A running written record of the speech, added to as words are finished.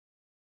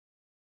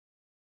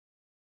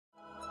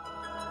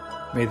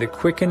May the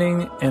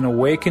quickening and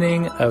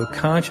awakening of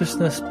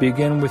consciousness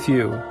begin with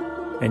you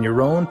and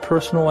your own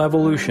personal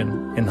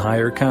evolution in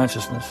higher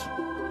consciousness.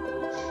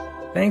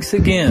 Thanks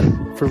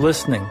again for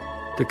listening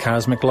to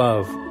Cosmic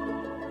Love.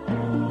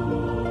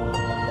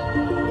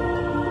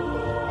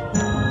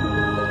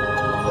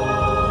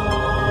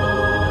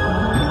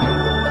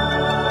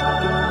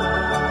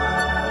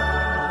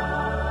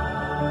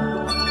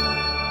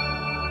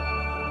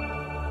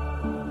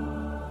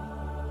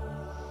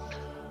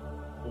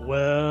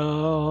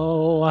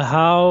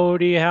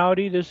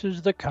 Howdy, this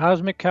is the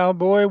Cosmic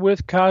Cowboy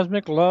with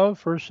Cosmic Love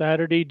for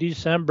Saturday,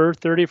 December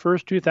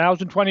 31st,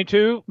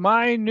 2022,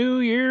 my New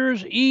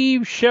Year's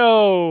Eve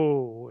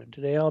show. And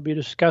today I'll be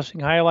discussing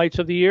highlights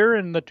of the year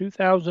and the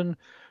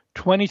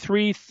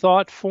 2023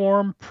 thought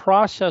form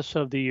process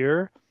of the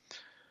year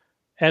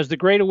as the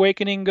Great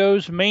Awakening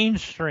goes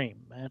mainstream.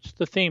 That's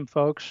the theme,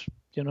 folks.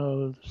 You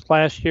know, this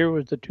last year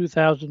was the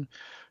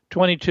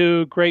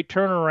 2022 great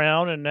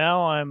turnaround, and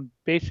now I'm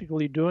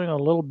basically doing a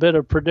little bit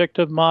of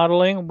predictive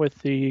modeling with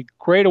the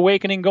Great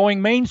Awakening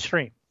going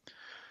mainstream.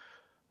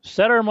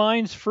 Set our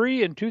minds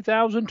free in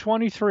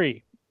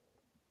 2023.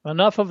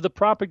 Enough of the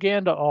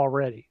propaganda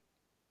already.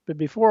 But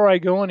before I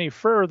go any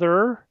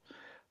further,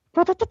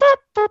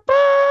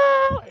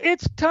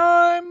 it's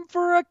time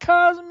for a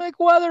cosmic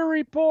weather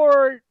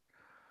report.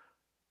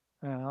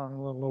 A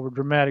little over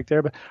dramatic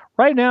there, but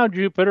right now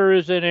Jupiter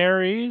is in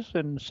Aries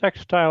and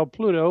sextile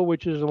Pluto,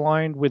 which is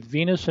aligned with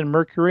Venus and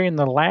Mercury in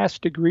the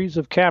last degrees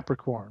of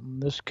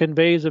Capricorn. This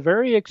conveys a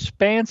very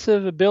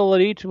expansive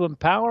ability to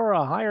empower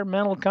a higher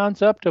mental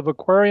concept of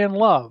Aquarian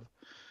love.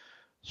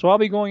 So I'll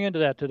be going into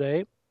that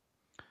today.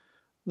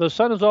 The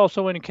Sun is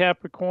also in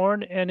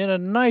Capricorn and in a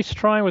nice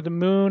trine with the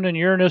Moon and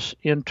Uranus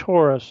in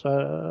Taurus.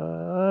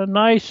 A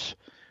nice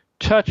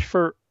touch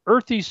for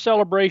earthy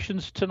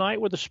celebrations tonight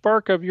with a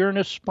spark of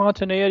Uranus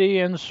spontaneity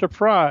and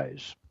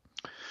surprise.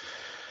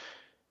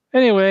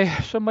 Anyway,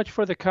 so much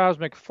for the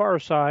cosmic far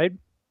side.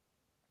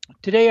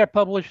 Today I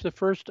published the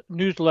first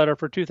newsletter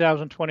for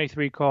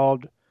 2023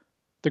 called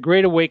The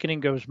Great Awakening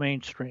Goes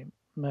Mainstream.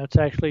 And that's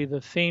actually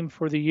the theme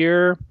for the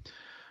year,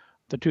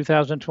 the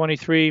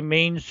 2023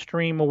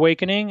 Mainstream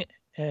Awakening.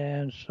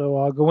 And so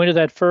I'll go into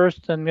that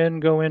first and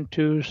then go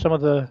into some of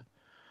the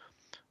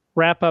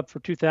wrap up for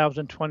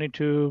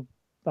 2022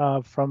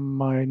 from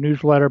my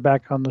newsletter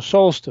back on the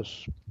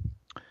solstice.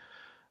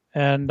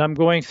 And I'm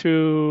going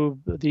through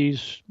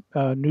these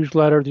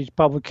these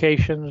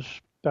publications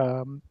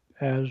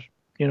as,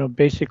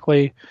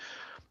 basically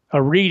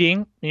a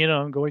reading,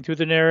 going through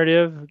the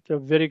narrative, the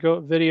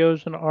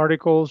videos and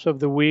articles of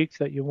the week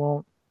that you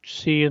won't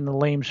see in the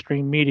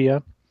lamestream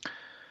media.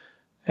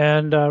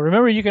 And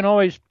remember, you can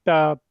always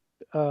pause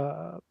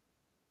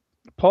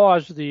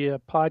the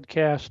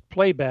podcast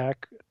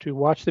playback to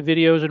watch the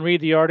videos and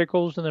read the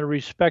articles in the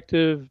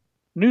respective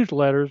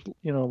newsletters,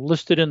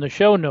 listed in the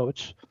show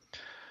notes.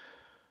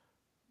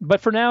 But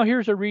for now,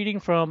 here's a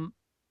reading from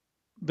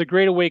The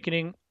Great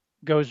Awakening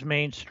Goes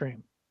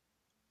Mainstream.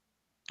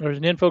 There's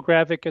an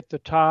infographic at the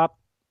top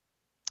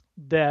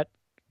that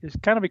is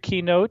kind of a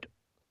keynote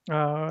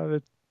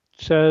that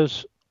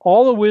says,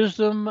 all the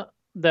wisdom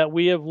that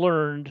we have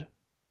learned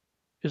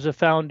is a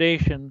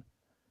foundation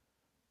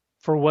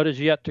for what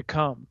is yet to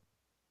come.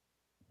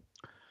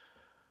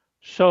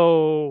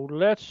 So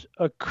let's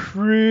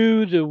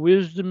accrue the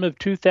wisdom of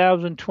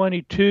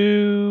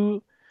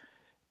 2022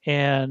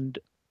 and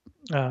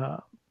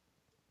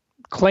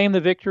claim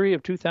the victory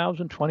of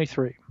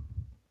 2023.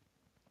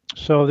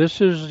 So this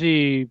is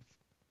the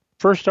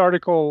first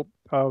article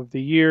of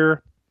the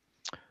year.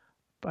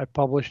 I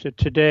published it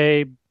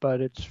today,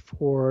 but it's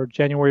for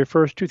January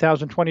 1st,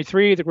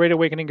 2023. The Great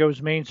Awakening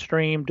Goes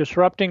Mainstream,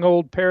 Disrupting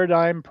Old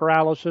Paradigm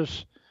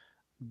Paralysis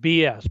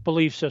BS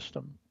Belief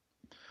System.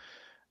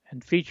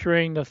 And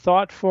featuring the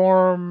thought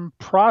form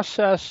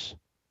process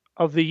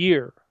of the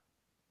year.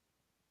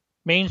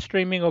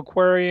 Mainstreaming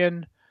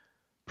Aquarian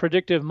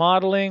predictive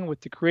modeling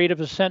with the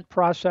creative ascent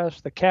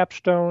process, the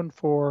capstone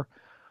for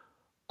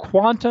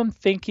quantum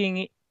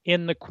thinking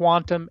in the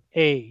quantum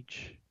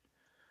age.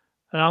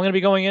 And I'm going to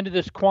be going into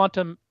this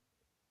quantum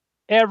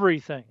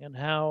everything and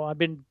how I've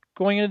been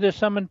going into this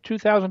some in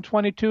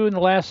 2022 in the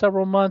last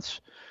several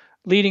months,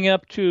 leading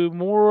up to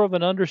more of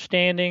an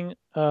understanding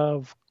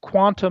of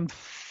quantum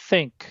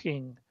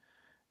thinking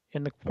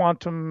in the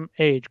quantum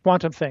age,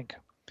 quantum think.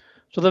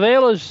 So the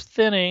veil is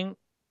thinning,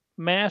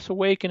 mass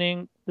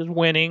awakening is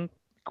winning,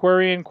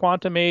 Aquarian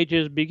quantum age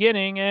is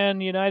beginning,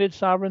 and United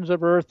Sovereigns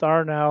of Earth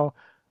are now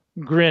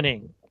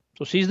grinning.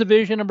 So seize the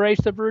vision,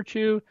 embrace the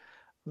virtue,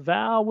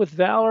 vow with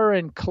valor,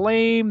 and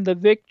claim the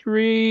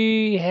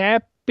victory.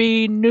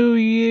 Happy New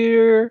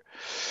Year.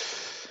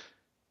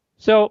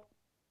 So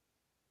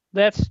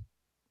that's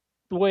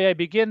the way I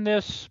begin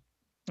this,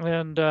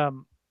 and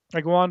I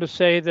go on to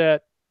say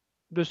that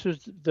this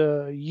is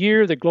the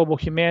year that global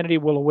humanity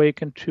will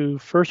awaken to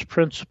first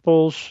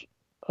principles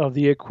of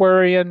the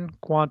Aquarian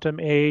quantum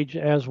age,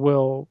 as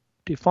will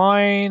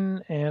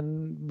define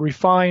and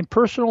refine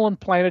personal and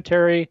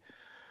planetary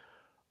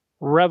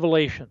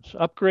revelations,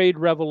 upgrade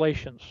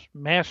revelations,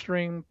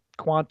 mastering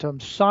quantum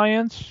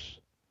science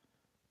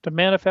to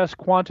manifest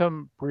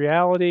quantum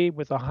reality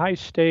with a high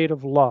state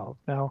of love.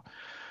 Now,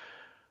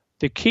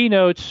 the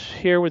keynotes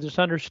here with this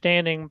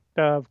understanding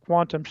of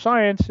quantum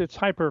science, it's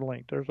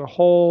hyperlinked. There's a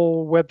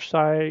whole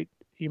website.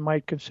 You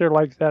might consider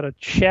like that a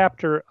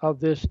chapter of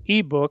this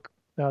ebook.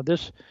 Now,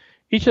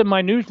 each of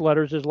my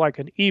newsletters is like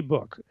an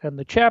ebook, and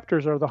the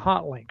chapters are the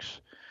hot links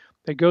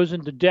that goes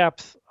into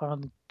depth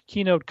on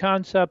keynote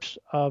concepts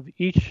of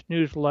each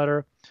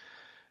newsletter.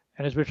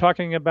 And as we're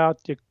talking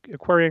about the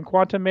Aquarian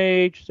quantum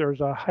age,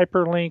 there's a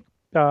hyperlink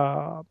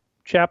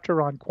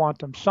chapter on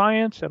quantum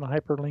science and a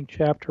hyperlink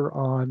chapter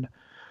on,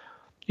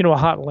 a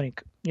hot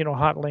link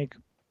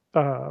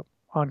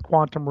on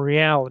quantum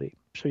reality.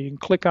 So you can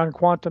click on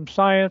quantum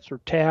science or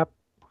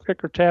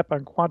click or tap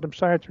on quantum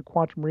science or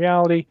quantum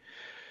reality.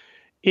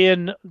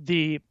 In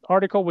the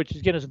article, which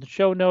again is in the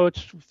show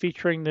notes,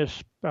 featuring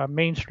this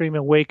mainstream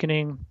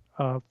awakening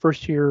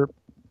first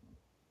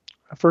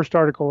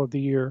article of the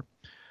year.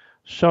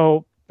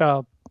 So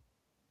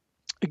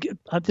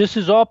this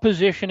is all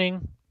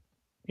positioning,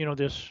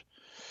 this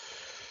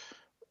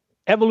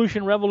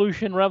evolution,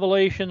 revolution,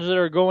 revelations that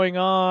are going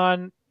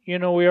on.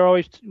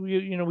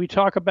 We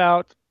talk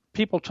about,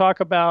 people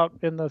talk about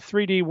in the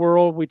 3D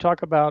world, we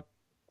talk about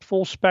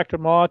full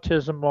spectrum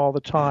autism all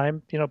the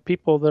time.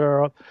 People that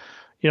are,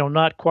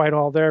 not quite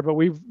all there, but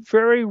we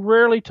very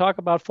rarely talk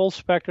about full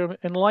spectrum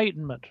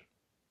enlightenment.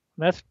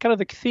 And that's kind of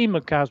the theme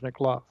of cosmic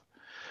love.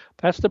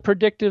 That's the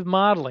predictive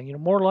modeling,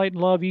 more light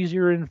and love,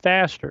 easier and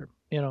faster.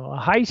 A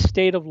high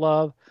state of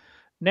love,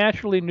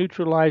 naturally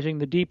neutralizing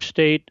the deep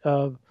state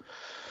of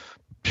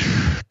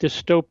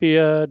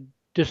dystopia,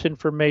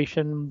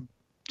 disinformation,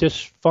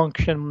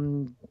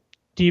 dysfunction,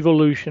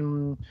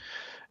 devolution,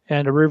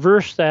 and to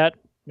reverse that,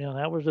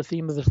 that was the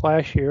theme of this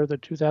last year, the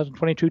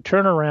 2022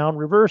 turnaround,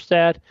 reverse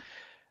that,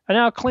 and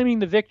now claiming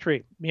the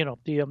victory,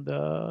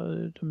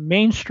 the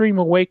mainstream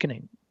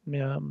awakening,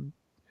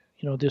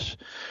 this.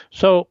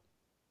 So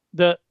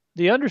the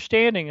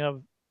understanding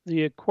of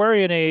the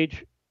Aquarian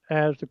age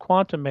as the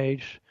quantum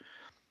age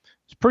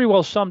is pretty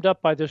well summed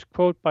up by this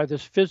quote by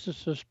this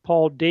physicist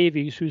Paul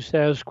Davies, who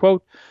says,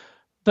 quote,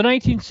 "The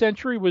 19th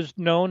century was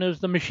known as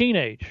the machine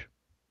age,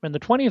 and the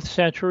 20th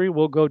century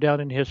will go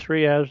down in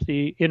history as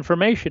the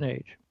information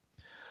age.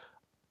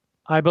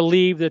 I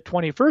believe the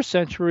 21st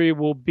century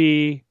will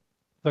be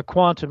the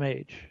quantum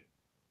age."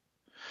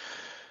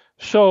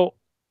 So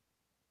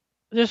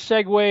this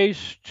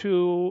segues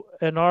to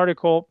an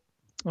article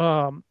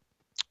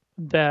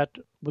that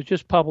was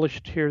just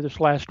published here this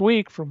last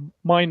week from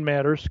Mind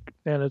Matters,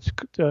 and it's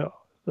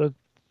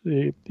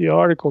the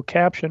article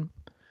caption,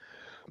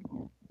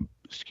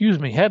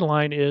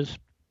 headline is,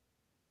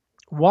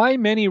 "Why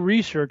Many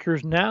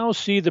Researchers Now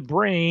See the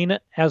Brain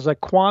as a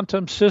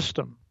Quantum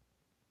System."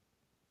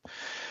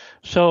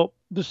 So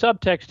the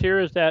subtext here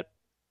is that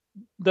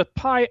the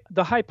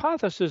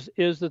hypothesis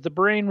is that the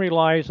brain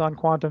relies on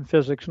quantum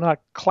physics,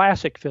 not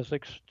classic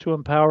physics, to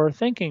empower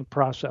thinking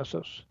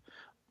processes.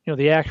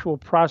 The actual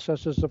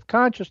processes of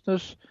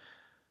consciousness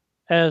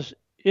as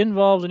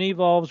involves and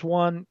evolves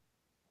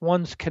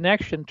one's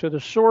connection to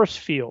the source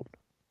field,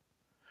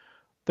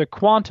 the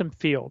quantum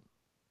field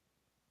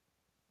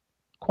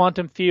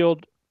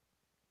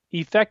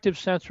effective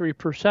sensory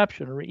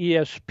perception, or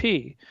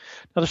ESP.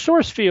 Now the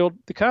source field,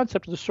 the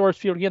concept of the source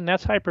field, again,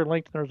 that's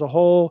hyperlinked. There's a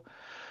whole,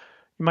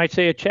 you might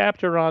say, a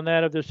chapter on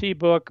that of this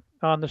ebook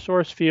on the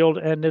source field,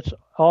 and it's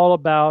all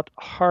about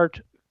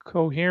heart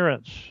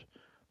coherence.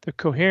 The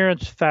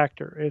coherence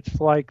factor. It's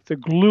like the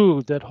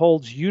glue that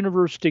holds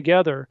universe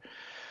together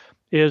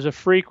is a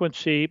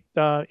frequency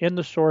in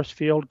the source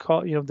field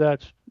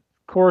that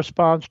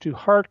corresponds to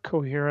heart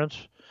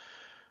coherence,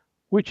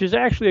 which is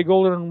actually a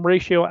golden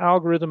ratio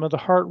algorithm of the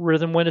heart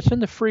rhythm when it's in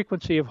the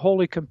frequency of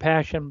holy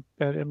compassion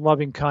and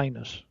loving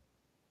kindness.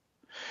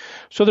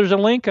 So there's a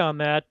link on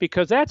that,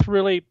 because that's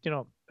really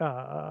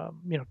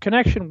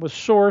connection with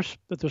source,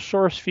 but the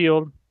source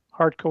field,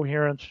 heart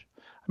coherence.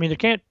 I mean,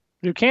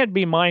 there can't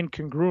be mind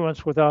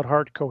congruence without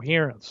heart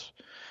coherence.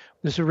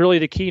 This is really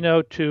the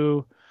keynote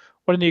to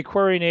what in the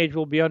Aquarian age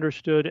will be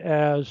understood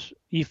as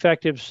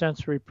effective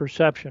sensory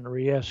perception, or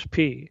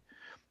ESP.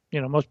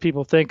 Most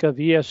people think of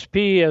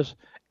ESP as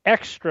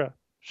extra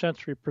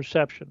sensory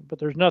perception, but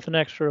there's nothing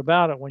extra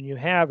about it when you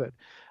have it.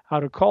 How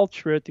to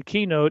culture it, the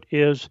keynote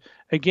is,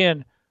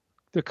 again,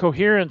 the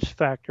coherence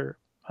factor,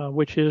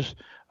 which is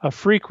a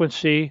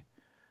frequency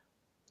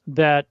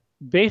that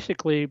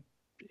basically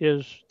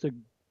is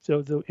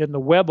in the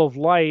web of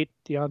light,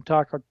 the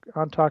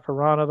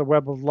Antakarana, the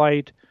web of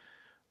light.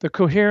 The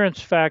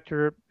coherence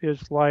factor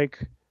is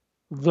like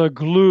the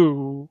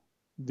glue,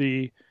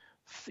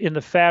 in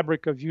the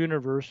fabric of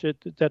universe,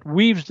 that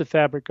weaves the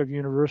fabric of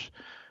universe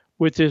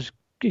with this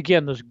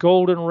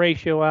golden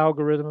ratio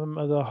algorithm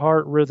of the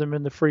heart rhythm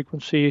and the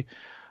frequency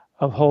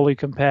of holy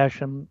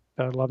compassion,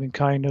 loving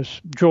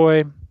kindness,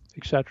 joy,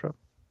 etc.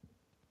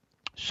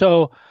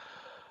 So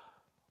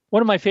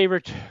one of my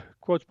favorite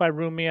quotes by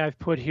Rumi I've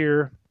put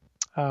here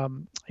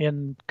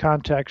in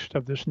context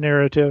of this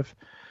narrative,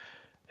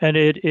 And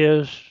it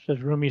is,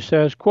 as Rumi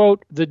says,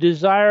 quote, the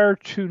desire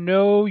to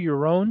know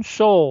your own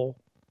soul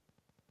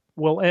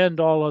will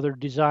end all other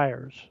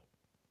desires.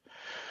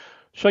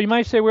 So you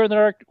might say we're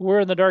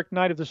in the dark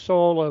night of the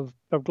soul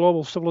of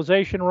global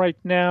civilization right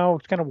now.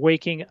 It's kind of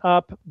waking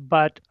up,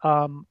 but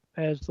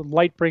as the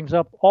light brings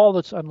up all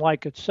that's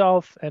unlike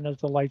itself, and as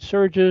the light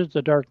surges,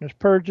 the darkness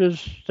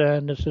purges,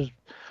 and this is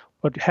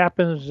what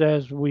happens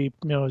as as the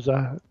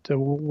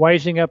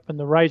wising up and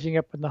the rising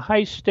up in the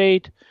high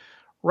state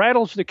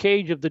rattles the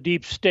cage of the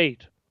deep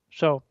state.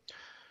 So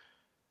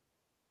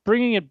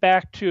bringing it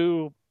back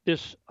to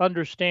this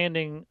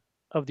understanding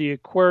of the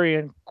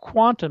Aquarian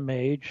quantum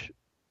age,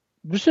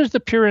 this is the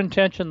pure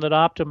intention that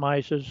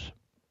optimizes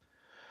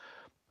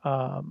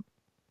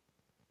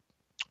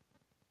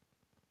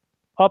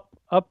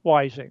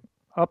uprising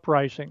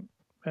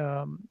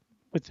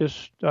with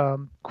this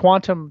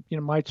quantum,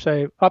 might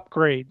say,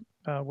 upgrade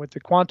with the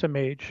quantum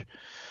age.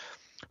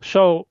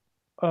 So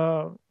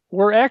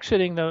we're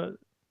exiting the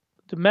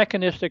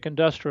mechanistic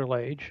industrial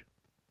age,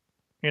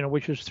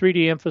 which is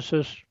 3D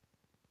emphasis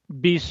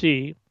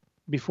BC,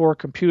 before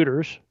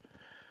computers.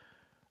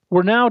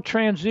 We're now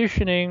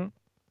transitioning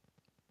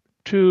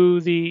to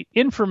the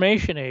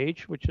information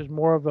age, which is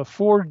more of a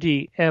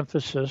 4D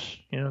emphasis,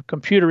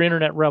 computer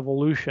internet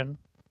revolution.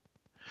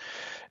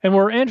 And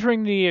we're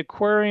entering the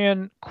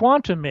Aquarian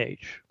quantum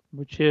age,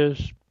 which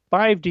is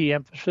 5D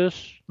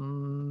emphasis,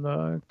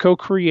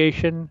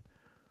 co-creation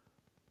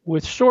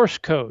with source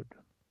code,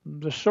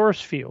 the source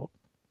field,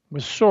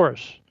 with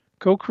source,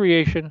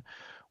 co-creation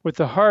with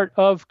the heart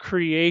of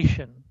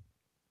creation,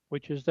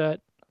 which is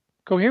that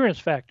coherence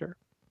factor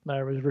that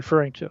I was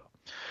referring to.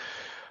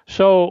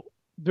 So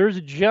there's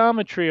a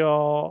geometry to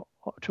all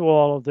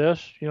of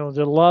this,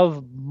 the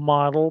love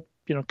model,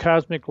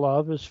 cosmic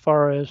love, as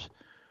far as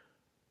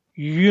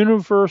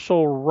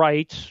universal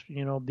rights,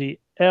 the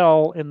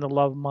L in the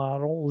love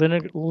model,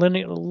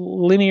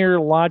 linear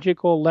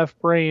logical left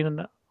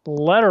brain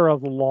letter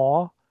of the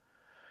law,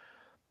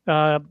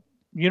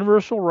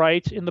 universal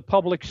rights in the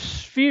public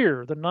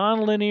sphere, the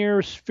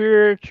nonlinear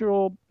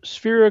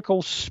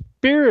spherical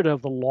spirit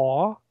of the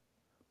law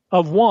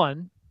of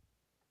one,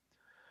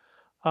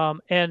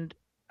 and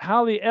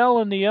how the L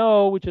and the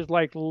O, which is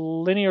like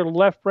linear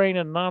left brain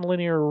and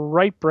nonlinear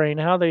right brain,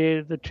 how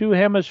the two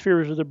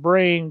hemispheres of the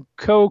brain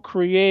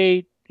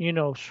co-create,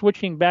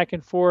 switching back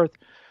and forth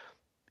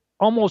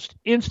almost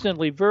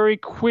instantly, very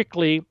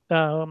quickly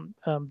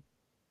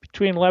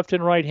between left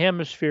and right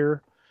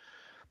hemisphere.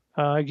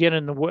 Again,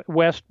 in the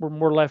West, we're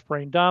more left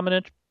brain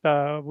dominant.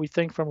 We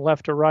think from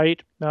left to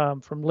right,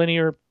 from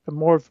linear,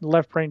 more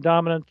left brain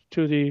dominant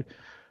to the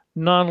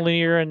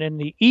nonlinear, and in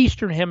the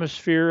Eastern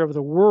hemisphere of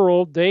the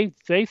world, they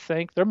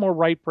think they're more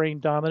right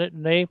brain dominant,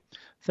 and they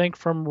think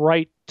from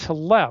right to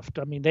left.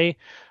 I mean,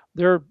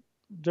 their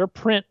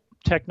print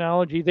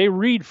technology, they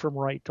read from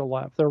right to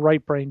left. They're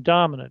right brain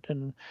dominant,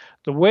 and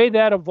the way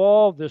that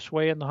evolved this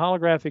way in the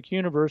holographic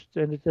universe,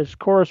 and this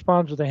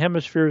corresponds to the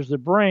hemispheres of the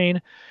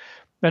brain.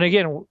 And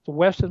again, the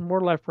West is more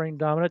left brain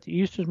dominant. The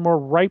East is more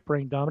right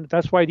brain dominant.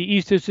 That's why the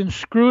East is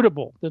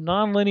inscrutable. The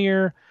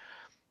nonlinear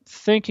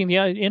thinking, the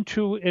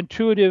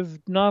intuitive,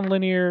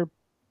 nonlinear,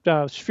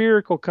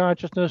 spherical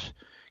consciousness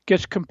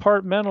gets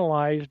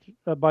compartmentalized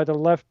by the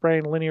left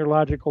brain linear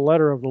logical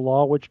letter of the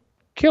law, which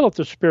killeth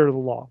the spirit of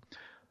the law.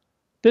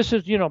 This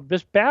is,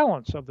 this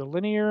balance of the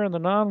linear and the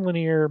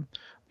nonlinear,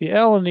 the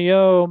L and the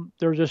O.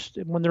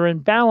 When they're in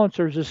balance,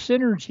 there's a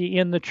synergy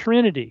in the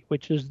Trinity,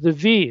 which is the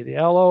V, the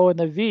LO and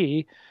the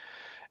V.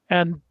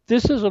 And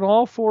this is on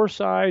all four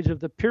sides of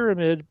the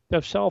pyramid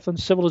of self and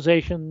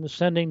civilization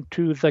ascending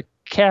to the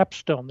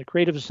capstone, the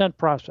creative ascent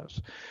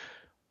process.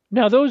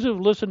 Now, those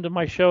who've listened to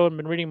my show and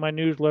been reading my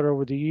newsletter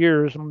over the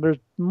years, and there's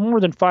more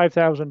than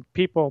 5,000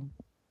 people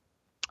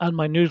on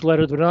my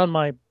newsletter that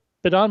have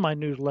been on my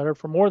newsletter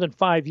for more than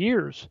 5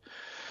 years,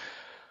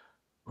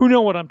 who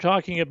know what I'm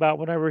talking about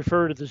when I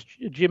refer to this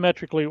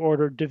geometrically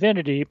ordered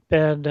divinity,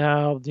 and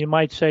how you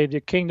might say the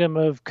kingdom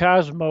of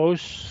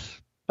cosmos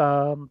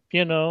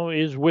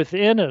is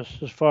within us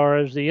as far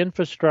as the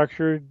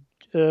infrastructure,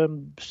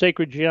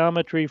 sacred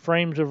geometry,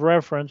 frames of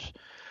reference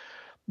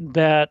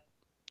that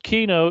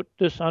keynote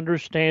this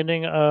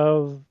understanding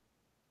of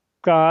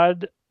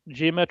God,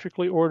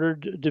 geometrically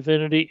ordered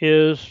divinity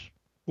is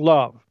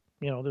love.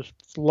 This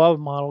love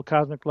model,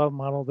 cosmic love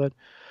model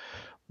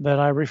that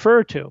I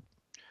refer to.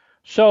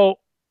 So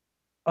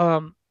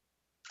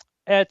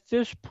at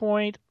this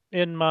point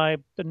in my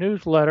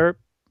newsletter,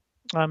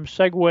 I'm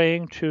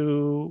segueing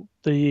to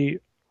the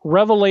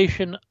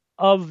revelation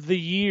of the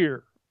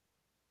year.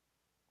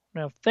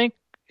 Now, think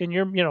in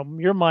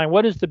your mind,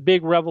 what is the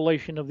big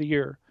revelation of the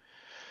year?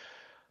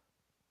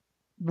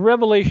 The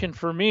revelation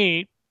for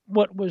me,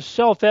 what was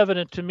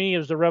self-evident to me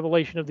as the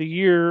revelation of the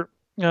year,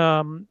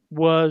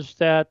 was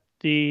that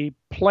the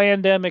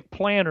plandemic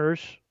planners,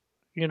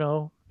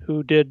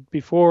 who did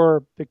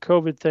before the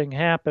COVID thing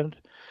happened,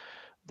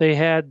 they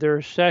had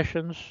their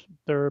sessions,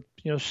 their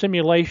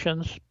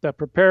simulations that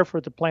prepare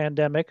for the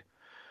pandemic.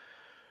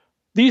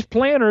 These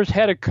planners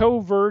had a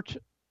covert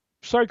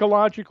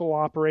psychological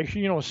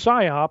operation, a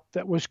PSYOP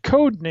that was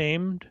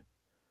codenamed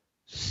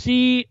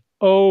COVID,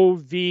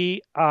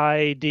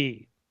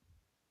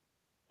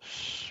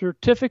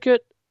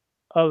 Certificate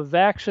of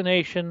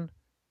Vaccination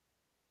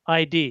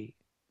ID.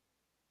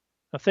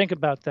 Now think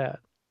about that.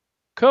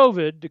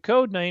 COVID, the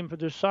code name for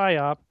the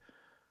PSYOP,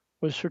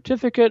 was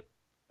Certificate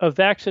of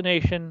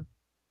Vaccination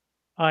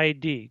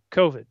ID,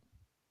 COVID.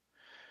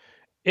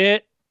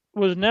 It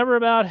was never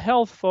about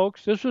health,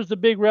 folks. This was the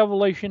big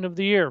revelation of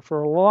the year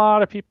for a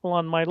lot of people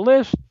on my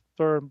list,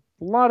 for a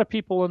lot of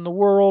people in the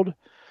world.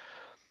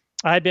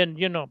 I've been,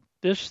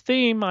 this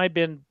theme, I've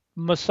been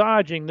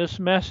massaging this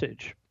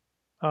message.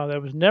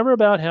 That was never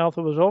about health.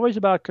 It was always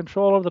about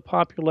control of the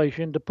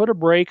population to put a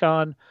brake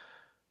on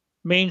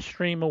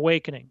mainstream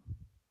awakening.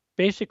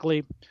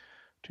 Basically,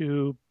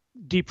 to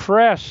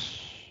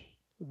depress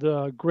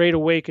the Great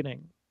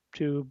Awakening,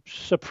 to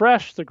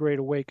suppress the Great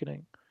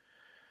Awakening,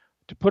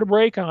 to put a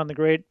brake on the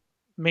Great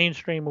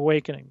Mainstream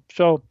Awakening.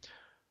 So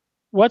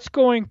what's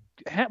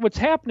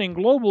happening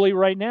globally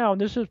right now,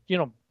 and this is,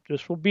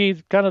 this will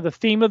be kind of the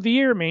theme of the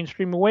year,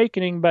 Mainstream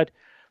Awakening, but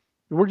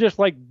we're just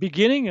like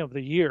beginning of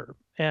the year.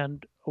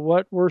 And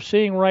what we're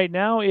seeing right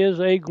now is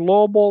a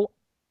global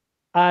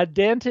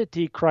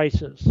identity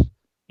crisis,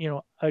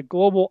 a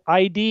global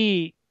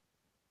identity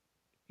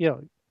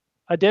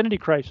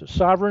crisis,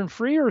 sovereign,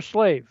 free, or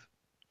slave.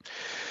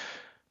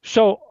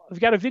 So I've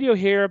got a video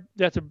here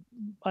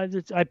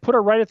I put it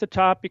right at the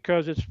top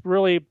because it's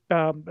really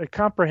a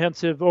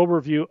comprehensive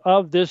overview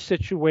of this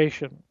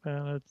situation.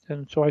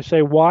 And so I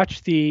say,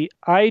 watch the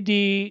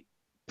ID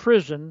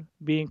prison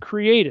being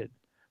created.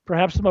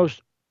 Perhaps the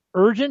most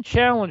urgent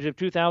challenge of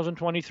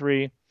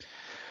 2023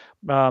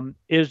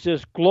 is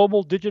this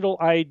global digital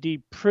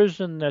ID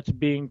prison that's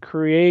being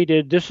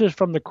created. This is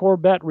from the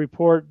Corbett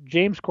report.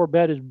 James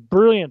Corbett is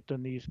brilliant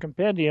in these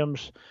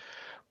compendiums,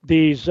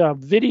 these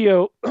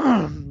video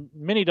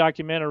mini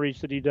documentaries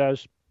that he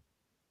does.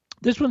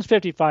 This one's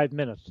 55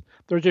 minutes.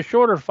 There's a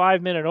shorter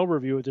 5-minute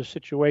overview of this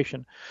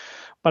situation.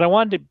 But I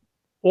wanted to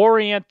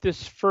orient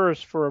this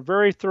first for a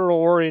very thorough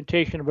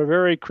orientation of a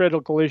very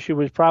critical issue,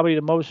 was probably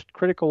the most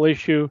critical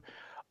issue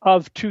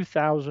of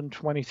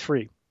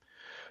 2023.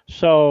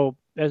 So,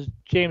 as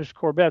James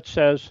Corbett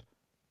says,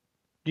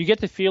 do you get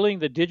the feeling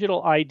the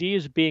digital ID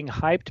is being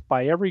hyped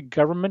by every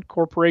government,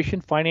 corporation,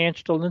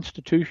 financial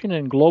institution,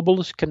 and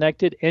globalist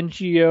connected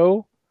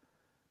NGO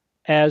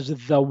as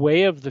the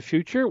way of the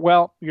future?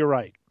 Well, you're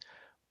right.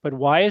 But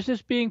why is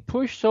this being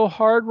pushed so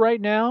hard right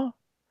now?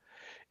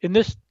 In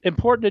this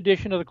important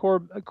edition of the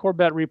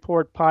Corbett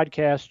Report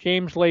podcast,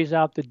 James lays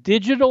out the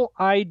digital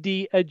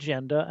ID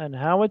agenda and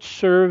how it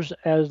serves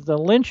as the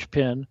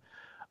linchpin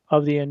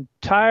of the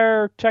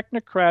entire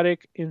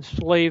technocratic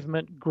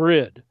enslavement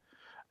grid.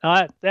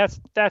 Now, that's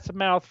a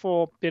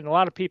mouthful. And a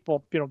lot of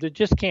people, they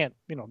just can't,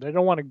 they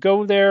don't want to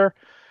go there.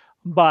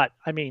 But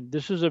I mean,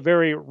 this is a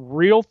very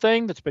real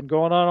thing that's been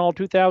going on all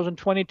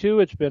 2022.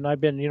 It's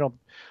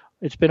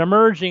been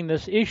emerging,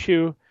 this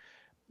issue.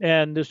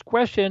 And this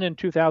question in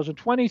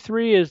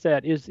 2023 is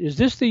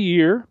this the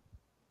year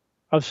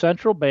of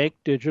central bank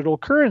digital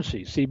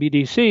currencies,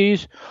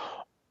 CBDCs,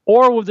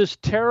 or will this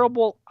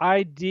terrible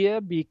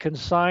idea be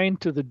consigned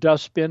to the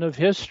dustbin of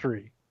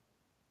history?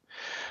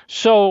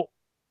 So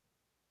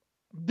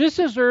this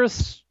is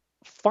Earth's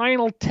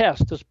final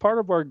test as part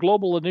of our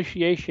global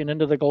initiation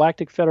into the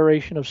Galactic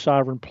Federation of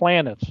Sovereign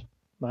Planets.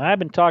 Now, I've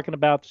been talking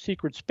about the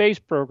secret space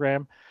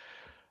program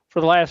for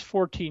the last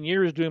 14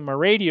 years, doing my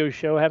radio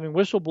show, having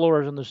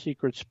whistleblowers in the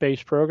secret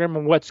space program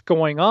and what's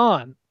going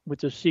on with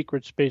the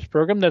secret space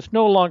program that's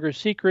no longer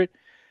secret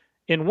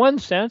in one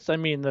sense. I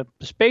mean, the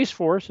Space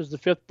Force is the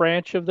fifth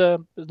branch of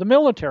the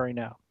military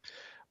now,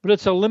 but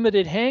it's a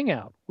limited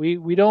hangout.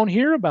 We don't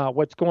hear about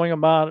what's going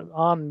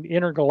on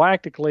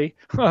intergalactically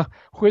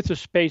with the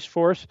Space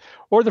Force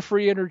or the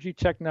free energy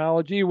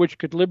technology, which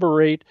could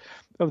liberate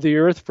of the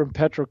Earth from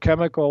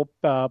petrochemical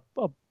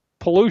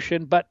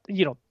pollution. But,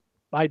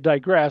 I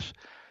digress.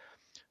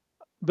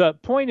 The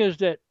point is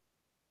that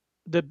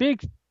the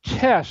big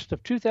test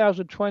of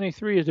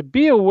 2023 is to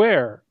be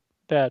aware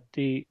that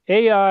the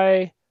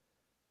AI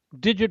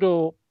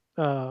digital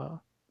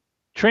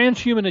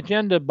transhuman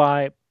agenda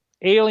by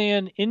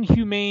alien,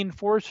 inhumane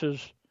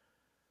forces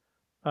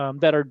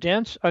that are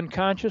dense,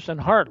 unconscious, and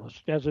heartless,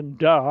 as in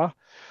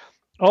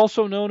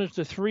also known as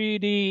the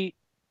 3D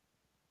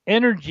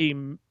energy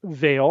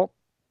veil,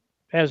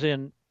 as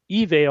in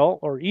evil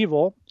or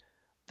evil,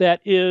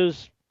 that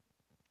is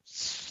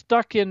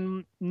stuck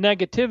in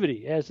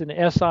negativity, as in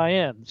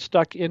SIN,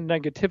 stuck in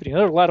negativity.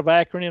 There's a lot of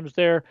acronyms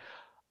there.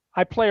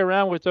 I play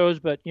around with those,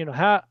 but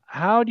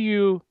how do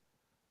you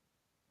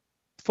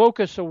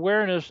focus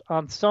awareness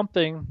on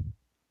something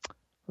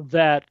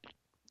that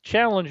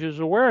challenges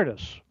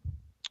awareness?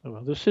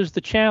 Well, this is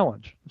the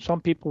challenge. Some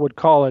people would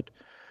call it,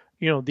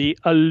 the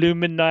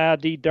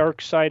Illuminati,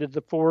 dark side of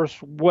the Force,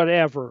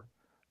 whatever.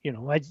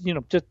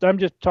 I'm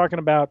just talking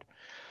about,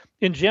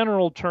 in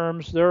general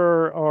terms,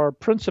 there are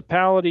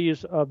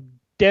principalities of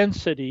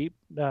density,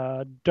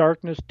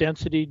 darkness,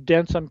 density,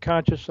 dense,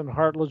 unconscious, and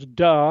heartless,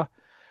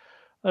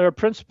 There are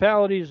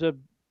principalities of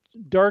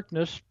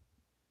darkness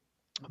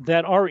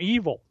that are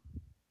evil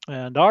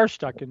and are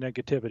stuck in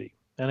negativity,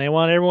 and they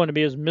want everyone to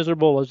be as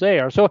miserable as they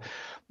are. So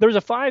there's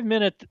a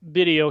 5-minute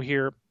video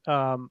here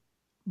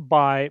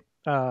by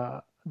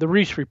the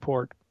Reese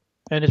Report,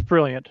 and it's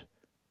brilliant.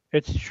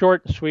 It's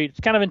short and sweet. It's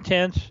kind of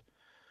intense.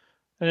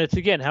 And it's,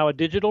 again, how a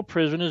digital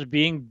prison is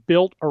being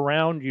built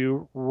around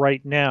you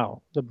right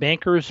now. The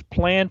bankers'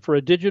 plan for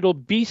a digital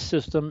beast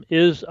system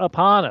is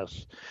upon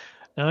us.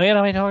 Now,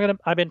 again,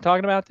 I've been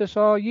talking about this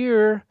all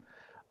year.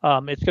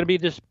 It's going to be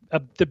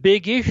the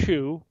big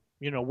issue,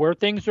 where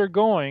things are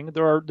going.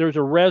 There's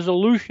a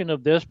resolution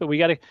of this, but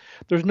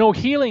there's no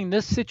healing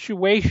this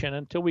situation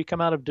until we come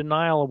out of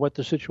denial of what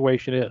the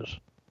situation is.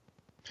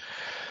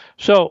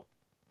 So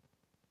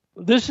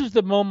this is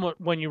the moment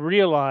when you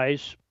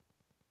realize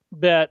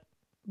that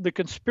the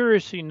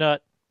conspiracy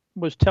nut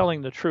was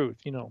telling the truth,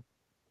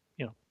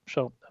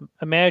 So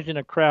imagine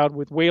a crowd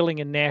with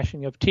wailing and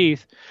gnashing of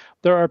teeth.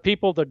 There are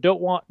people that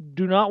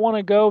do not want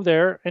to go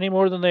there any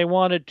more than they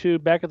wanted to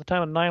back at the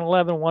time of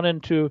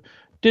 9/11.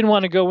 Didn't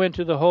want to go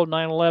into the whole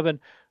 9/11,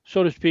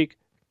 so to speak,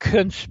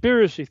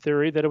 conspiracy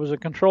theory that it was a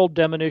controlled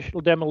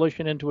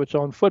demolition into its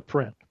own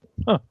footprint.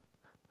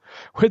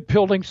 With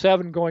Building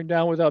 7 going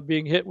down without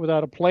being hit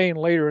without a plane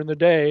later in the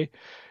day,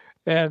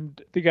 and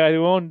the guy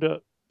who owned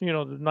the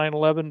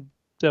 9/11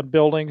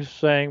 buildings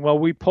saying, well,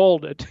 we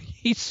pulled it.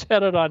 He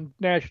said it on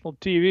national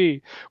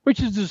TV, which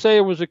is to say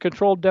it was a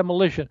controlled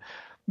demolition.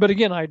 But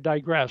again, I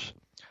digress.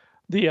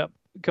 The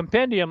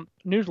Compendium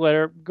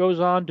newsletter goes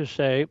on to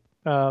say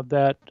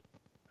that,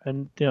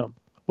 and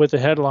with the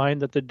headline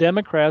that the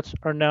Democrats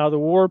are now the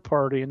war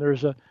party, and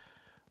there's a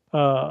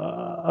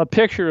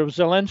picture of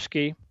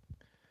Zelensky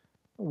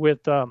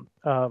with,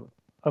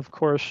 of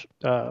course,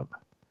 the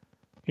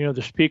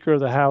Speaker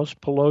of the House,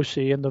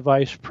 Pelosi, and the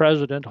Vice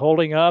President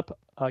holding up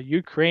a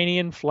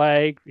Ukrainian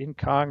flag in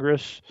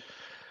Congress,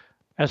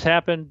 as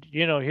happened,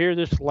 here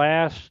this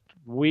last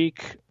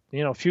week,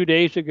 a few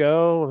days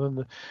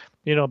ago,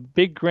 and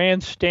big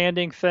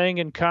grandstanding thing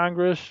in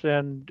Congress,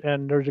 and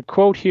there's a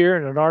quote here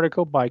in an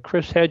article by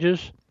Chris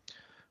Hedges,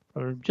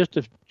 just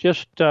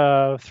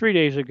 3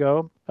 days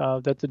ago,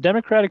 that the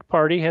Democratic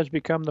Party has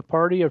become the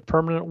party of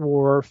permanent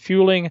war,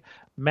 fueling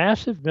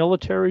massive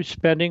military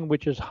spending,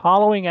 which is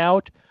hollowing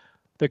out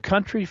the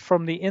country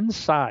from the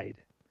inside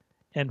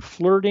and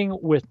flirting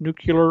with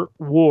nuclear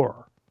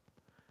war.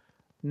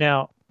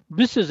 Now,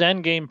 this is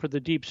endgame for the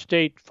deep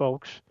state,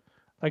 folks.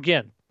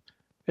 Again,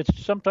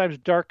 it's sometimes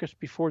darkest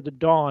before the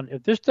dawn.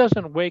 If this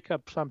doesn't wake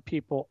up some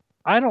people,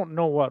 I don't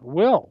know what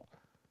will.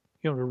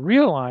 To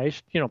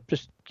realize,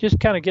 just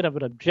kind of get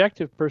an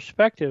objective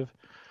perspective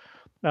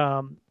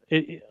on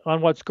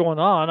what's going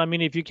on. I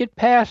mean, if you get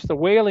past the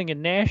wailing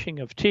and gnashing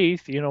of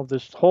teeth,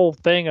 this whole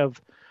thing of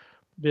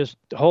this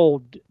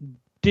whole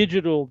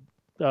digital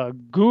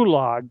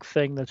gulag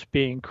thing that's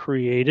being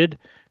created,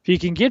 if you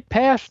can get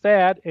past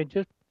that and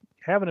just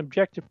have an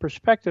objective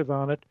perspective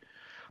on it,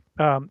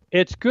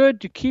 it's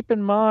good to keep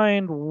in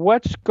mind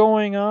what's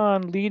going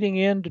on leading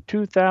into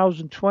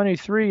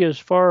 2023 as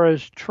far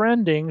as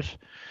trendings,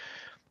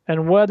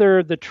 and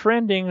whether the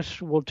trendings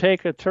will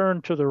take a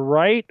turn to the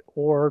right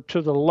or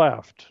to the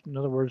left. In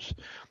other words,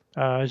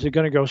 is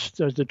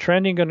the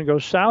trending going to go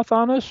south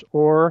on us,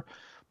 or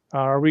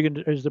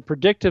is the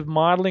predictive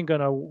modeling going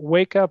to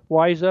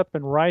wise up,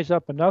 and rise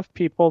up enough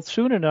people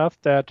soon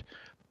enough that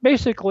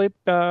basically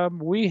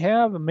we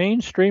have a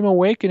mainstream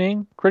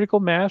awakening, critical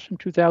mass in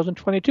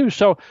 2022?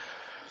 So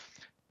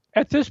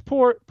at this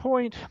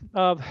point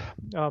of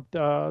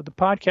the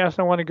podcast,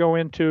 I want to go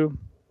into,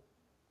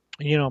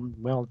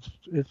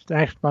 it's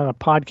actually not a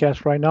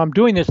podcast right now. I'm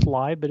doing this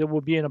live, but it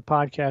will be in a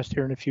podcast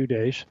here in a few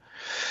days.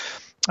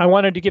 I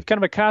wanted to give kind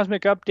of a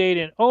cosmic update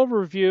and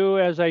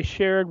overview as I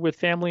shared with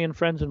family and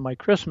friends in my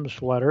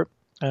Christmas letter.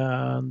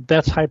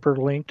 That's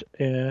hyperlinked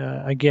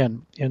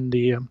again in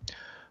the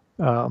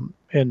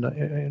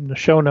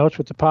show notes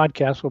with the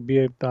podcast. Will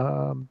be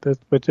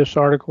with this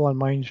article on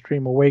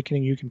Mindstream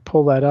Awakening. You can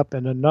pull that up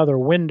in another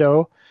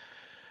window.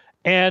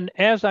 And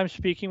as I'm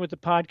speaking with the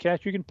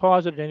podcast, you can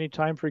pause it at any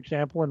time, for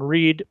example, and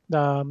read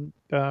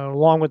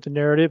along with the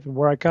narrative. And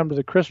where I come to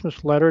the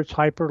Christmas letter, it's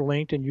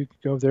hyperlinked, and you can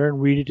go there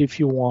and read it if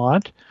you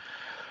want.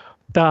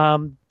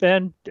 And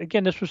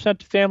again, this was sent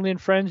to family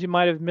and friends. You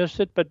might have missed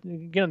it, but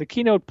again, the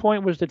keynote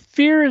point was that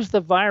fear is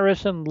the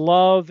virus and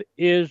love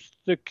is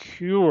the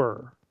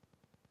cure.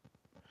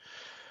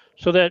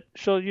 So the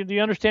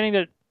understanding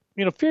that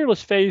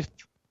fearless faith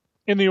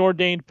in the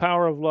ordained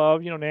power of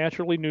love,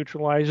 naturally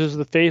neutralizes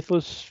the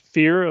faithless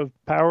fear of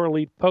power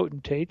elite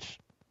potentates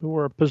who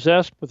are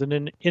possessed with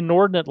an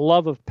inordinate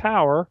love of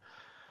power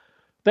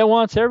that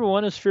wants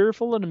everyone as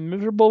fearful and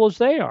miserable as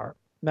they are.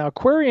 Now,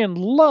 Aquarian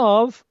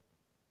love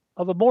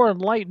of a more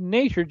enlightened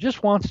nature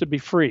just wants to be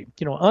free,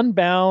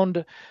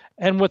 unbound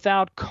and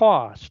without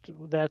cost.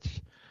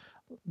 That's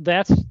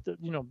the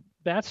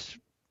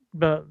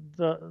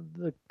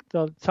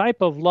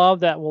type of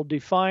love that will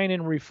define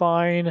and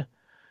refine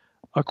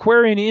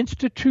Aquarian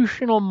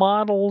institutional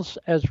models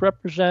as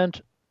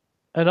represent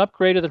an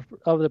upgrade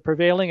of the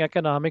prevailing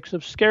economics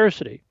of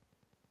scarcity.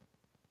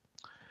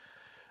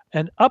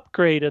 An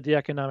upgrade of the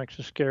economics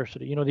of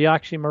scarcity, the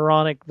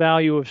oxymoronic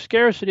value of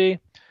scarcity,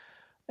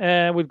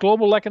 and with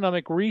global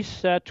economic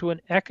reset to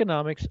an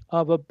economics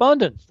of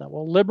abundance that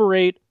will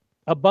liberate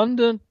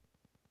abundant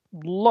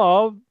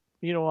love,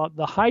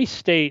 the high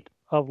state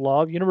of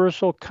love,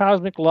 universal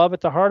cosmic love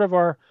at the heart of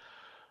our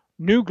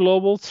new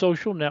global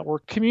social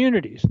network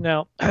communities.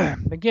 Now,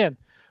 again,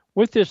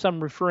 with this,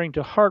 I'm referring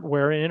to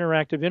hardware, an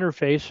interactive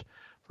interface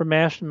for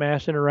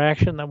mass-to-mass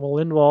interaction that will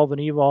involve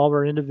and evolve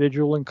our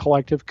individual and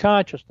collective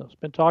consciousness.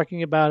 Been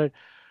talking about it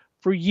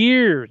for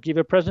years. Gave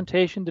a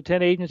presentation to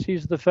 10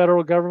 agencies of the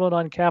federal government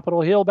on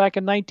Capitol Hill back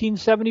in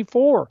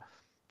 1974,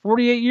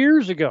 48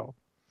 years ago.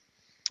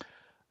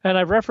 And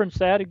I've referenced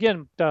that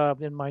again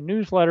in my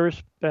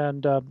newsletters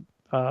and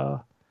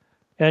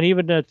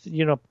even at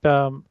in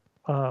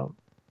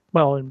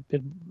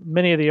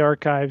many of the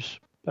archives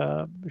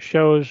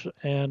shows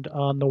and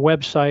on the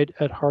website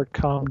at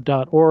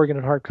heartcom.org and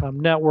at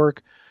Heartcom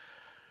Network.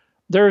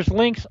 There's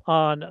links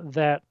on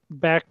that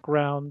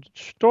background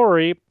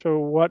story to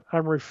what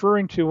I'm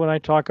referring to when I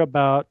talk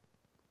about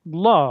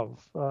love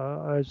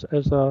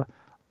as a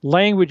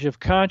language of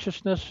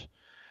consciousness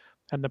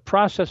and the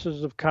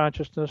processes of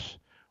consciousness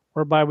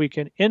whereby we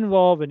can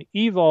involve and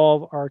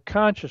evolve our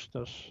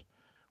consciousness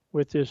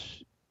with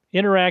this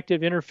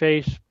interactive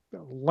interface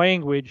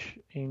language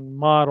and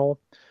model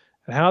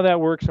and how that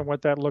works and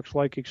what that looks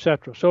like,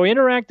 etc. So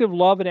interactive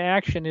love and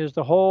action is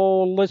the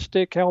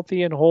holistic,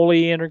 healthy, and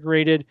wholly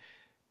integrated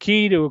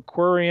key to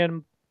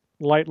Aquarian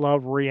light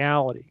love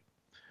reality.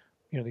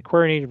 The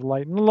Aquarian age of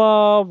light and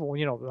love,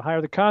 the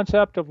higher the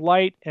concept of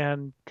light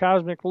and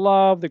cosmic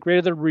love, the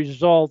greater the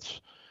results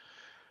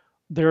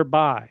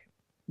thereby.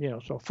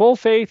 So full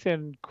faith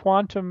in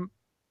quantum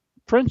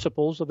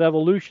principles of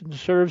evolution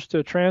serves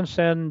to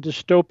transcend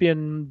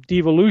dystopian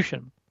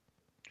devolution.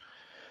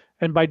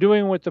 And by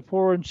doing what the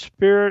poor in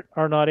spirit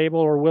are not able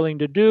or willing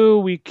to do,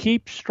 we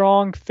keep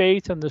strong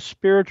faith in the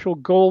spiritual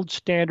gold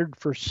standard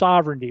for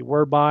sovereignty,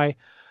 whereby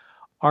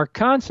our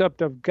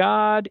concept of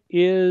God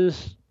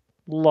is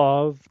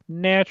love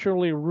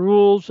naturally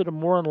rules at a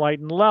more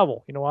enlightened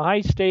level. A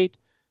high state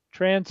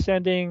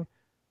transcending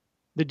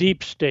the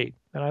deep state.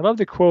 And I love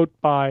the quote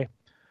by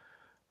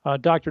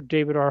Dr.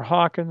 David R.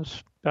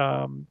 Hawkins,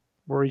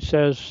 where he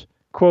says,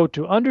 quote,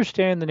 "To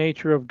understand the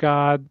nature of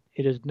God,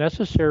 it is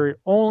necessary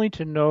only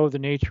to know the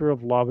nature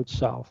of love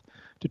itself.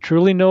 To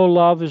truly know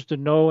love is to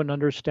know and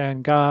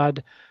understand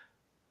God,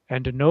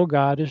 and to know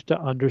God is to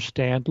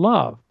understand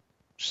love."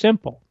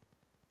 Simple.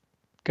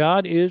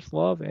 God is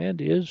love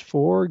and is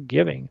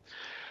forgiving.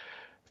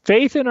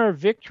 Faith in our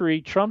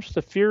victory trumps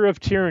the fear of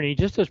tyranny,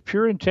 just as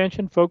pure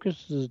intention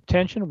focuses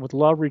attention with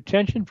love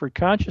retention for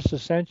conscious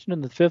ascension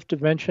in the fifth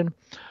dimension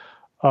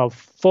of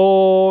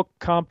full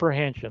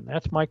comprehension.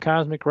 That's my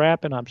cosmic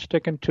rap, and I'm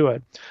sticking to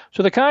it.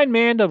 So the kind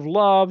man of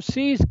love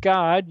sees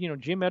God,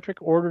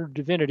 geometric order of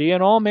divinity,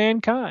 and all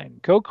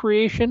mankind,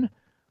 co-creation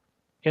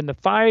in the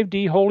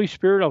 5D Holy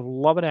Spirit of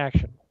love and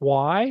action.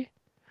 Why?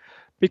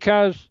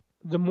 Because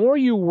the more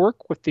you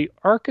work with the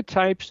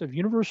archetypes of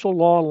universal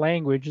law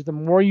language, the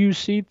more you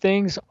see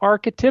things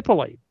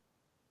archetypally.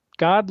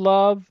 God,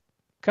 love,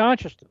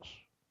 consciousness.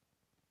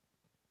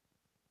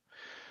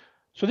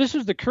 So this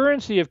is the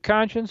currency of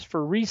conscience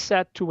for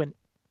reset to an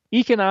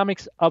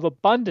economics of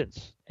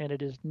abundance, and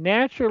it is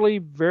naturally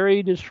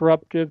very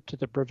disruptive to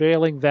the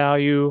prevailing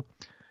value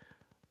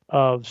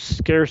of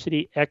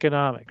scarcity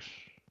economics.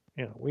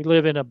 We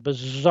live in a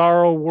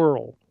bizarro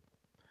world.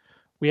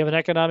 We have an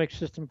economic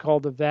system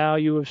called the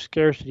value of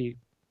scarcity.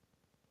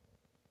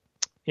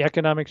 The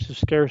economics of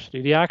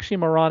scarcity, the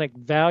oxymoronic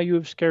value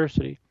of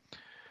scarcity.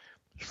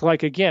 It's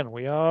like, again,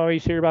 we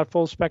always hear about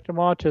full spectrum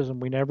autism.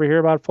 We never hear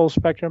about full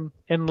spectrum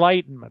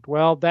enlightenment.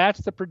 Well,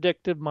 that's the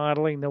predictive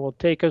modeling that will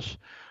take us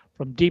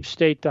from deep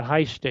state to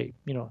high state,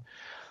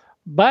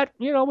 But,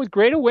 with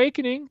great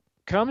awakening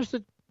comes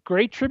the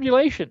great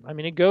tribulation.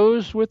 It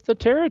goes with the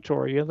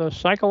territory, the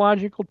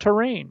psychological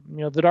terrain.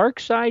 The dark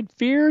side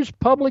fears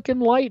public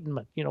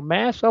enlightenment,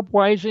 mass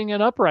uprising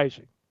and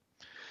uprising.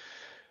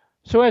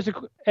 So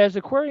as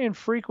Aquarian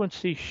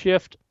frequency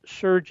shift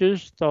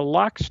surges, the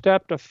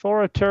lockstep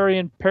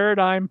authoritarian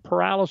paradigm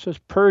paralysis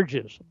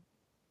purges.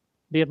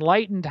 The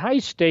enlightened high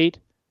state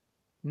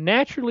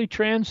naturally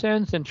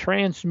transcends and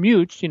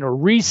transmutes,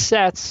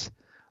 resets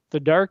the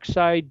dark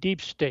side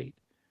deep state.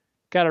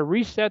 Got to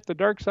reset the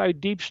dark side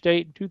deep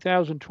state in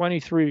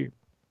 2023.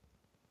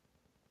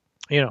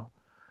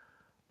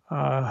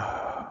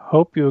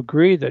 Hope you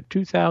agree that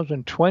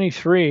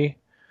 2023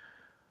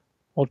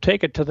 will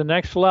take it to the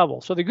next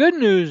level. So the good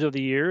news of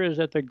the year is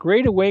that the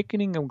great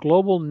awakening of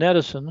global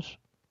netizens,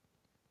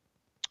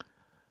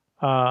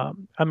 the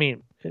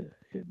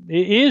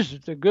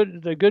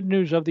good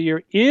news of the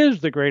year is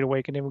the great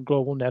awakening of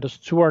global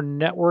netizens who are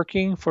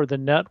networking for the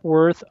net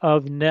worth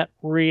of net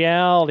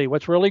reality.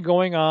 What's really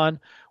going on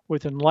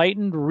with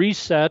enlightened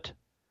reset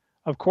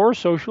of core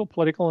social,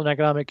 political, and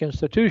economic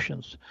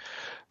institutions.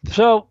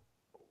 So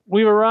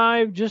we've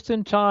arrived just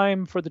in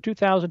time for the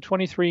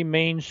 2023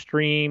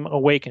 mainstream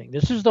awakening.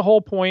 This is the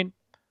whole point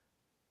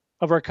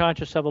of our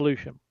conscious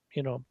evolution.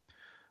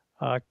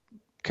 Uh,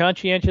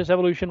 conscientious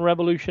evolution,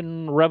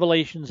 revolution,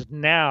 revelations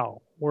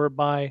now,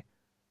 whereby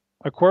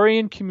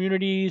Aquarian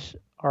communities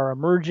are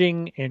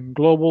emerging in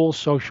global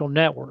social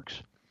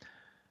networks.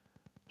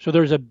 So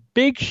there's a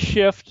big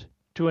shift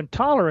to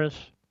intolerance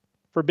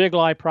for big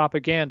lie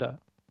propaganda.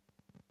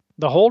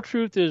 The whole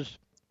truth is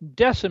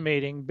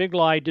decimating big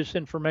lie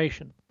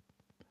disinformation.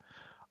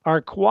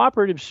 Our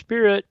cooperative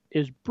spirit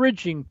is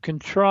bridging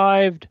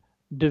contrived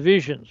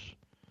divisions,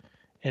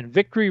 and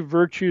victory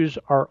virtues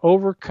are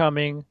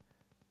overcoming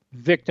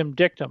victim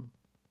dictum.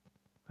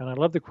 And I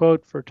love the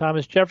quote for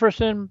Thomas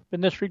Jefferson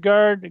in this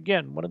regard.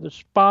 Again, one of the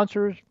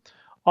sponsors,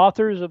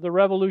 authors of the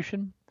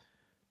revolution,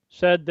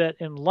 said that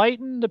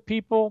enlighten the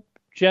people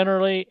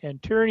generally,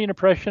 and tyranny and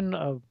oppression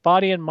of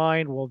body and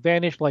mind will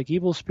vanish like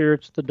evil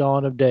spirits at the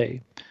dawn of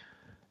day.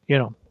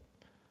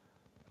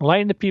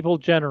 Enlighten the people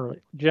generally,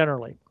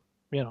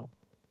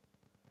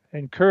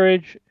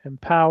 encourage,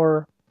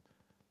 empower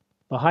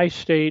the high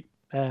state,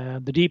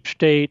 the deep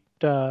state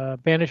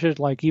vanishes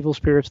like evil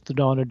spirits at the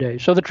dawn of day.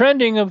 So the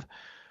trending of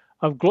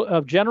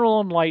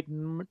general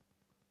enlightenment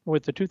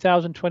with the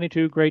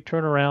 2022 Great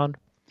Turnaround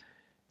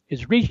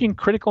is reaching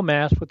critical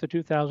mass with the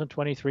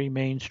 2023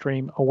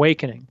 mainstream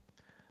awakening.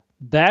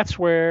 That's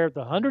where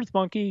the 100th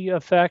monkey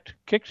effect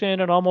kicks in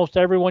and almost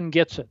everyone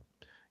gets it.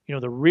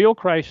 The real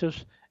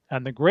crisis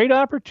and the great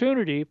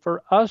opportunity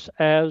for us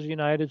as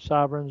United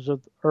Sovereigns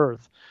of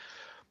Earth.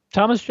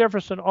 Thomas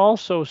Jefferson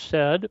also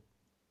said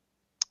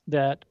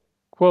that,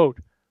 quote,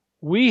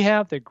 we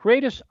have the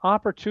greatest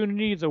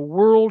opportunity the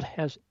world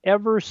has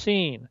ever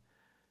seen.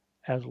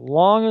 As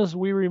long as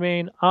we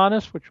remain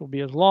honest, which will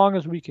be as long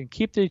as we can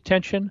keep the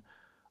attention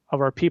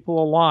of our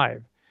people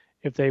alive.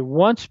 If they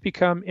once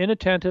become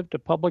inattentive to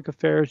public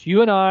affairs,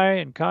 you and I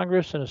and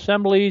Congress and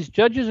assemblies,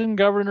 judges and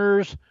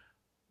governors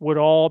would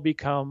all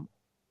become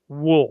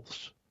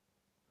wolves.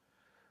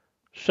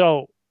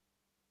 So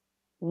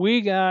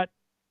we have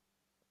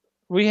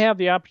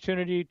the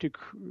opportunity to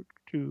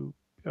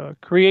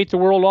create the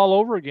world all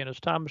over again, as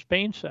Thomas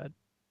Paine said,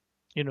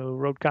 who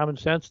wrote Common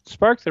Sense and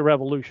sparked the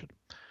revolution.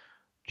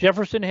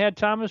 Jefferson had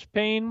Thomas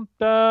Paine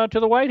to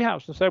the White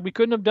House and said, we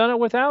couldn't have done it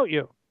without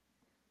you.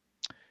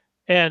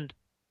 And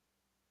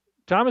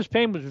Thomas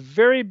Paine was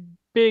very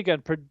big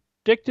on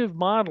predictive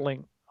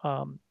modeling we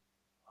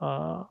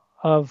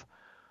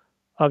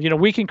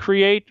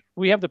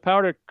have the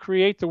power to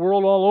create the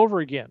world all over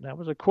again. That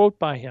was a quote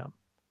by him,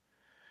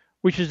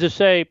 which is to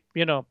say,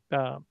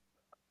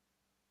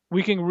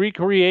 we can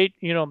recreate,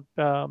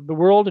 the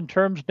world in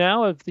terms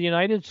now of the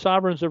United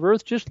Sovereigns of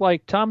Earth, just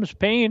like Thomas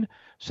Paine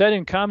said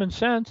in Common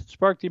Sense. It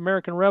sparked the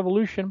American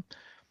Revolution.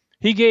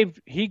 He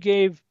gave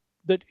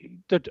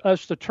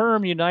us the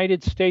term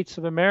United States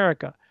of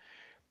America.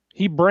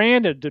 He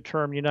branded the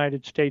term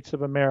United States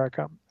of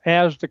America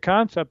as the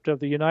concept of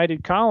the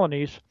United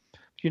Colonies,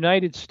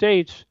 United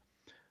States,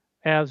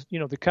 as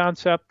the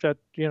concept that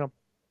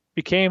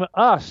became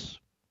us.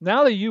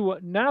 Now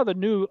the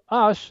new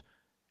us,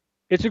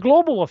 it's a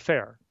global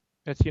affair.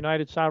 It's the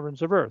United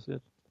Sovereigns of Earth.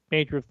 It's a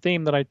major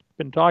theme that I've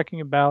been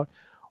talking about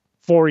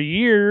for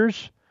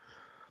years.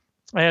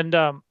 And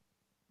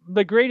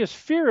the greatest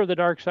fear of the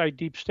dark side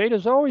deep state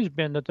has always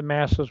been that the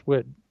masses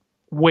would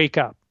wake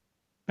up,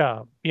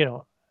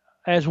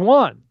 as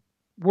one,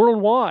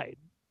 worldwide,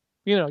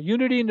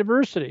 unity and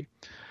diversity.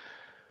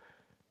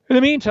 In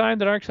the meantime,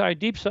 the dark side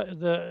deep state,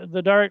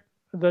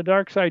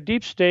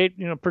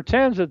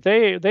 pretends that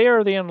they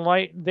are the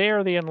enlightened. They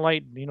are the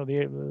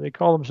enlightened. They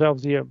call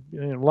themselves a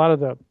lot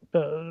of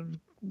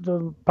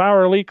the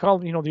power elite call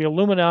the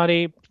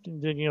Illuminati.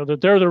 That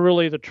they're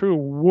really the true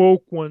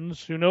woke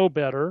ones who know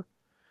better.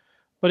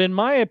 But in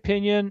my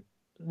opinion,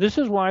 this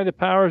is why the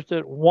powers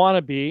that want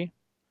to be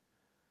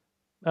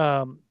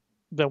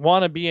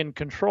in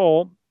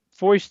control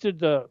foisted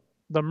the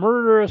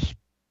murderous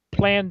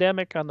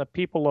pandemic on the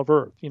people of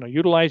Earth,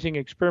 utilizing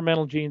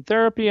experimental gene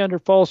therapy under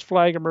false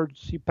flag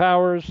emergency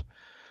powers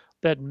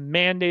that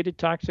mandated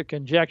toxic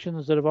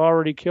injections that have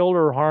already killed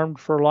or harmed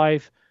for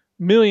life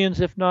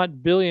millions, if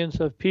not billions,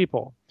 of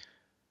people.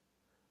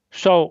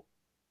 So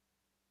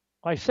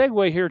I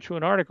segue here to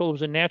an article that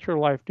was in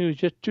Natural Life News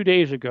just 3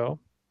 days ago,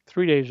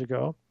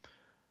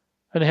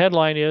 and the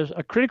headline is,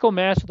 a critical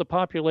mass of the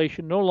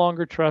population no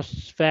longer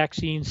trusts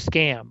vaccine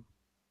scam.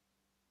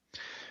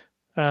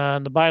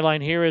 And the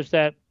byline here is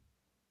that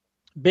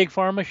Big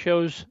Pharma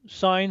shows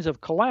signs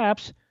of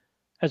collapse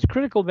as a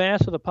critical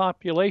mass of the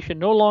population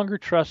no longer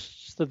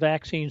trusts the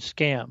vaccine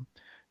scam.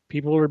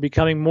 People are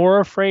becoming more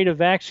afraid of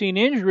vaccine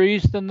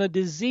injuries than the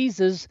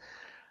diseases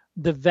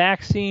the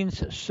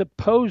vaccines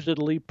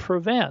supposedly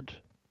prevent.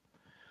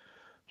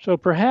 So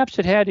perhaps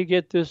it had to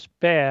get this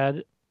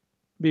bad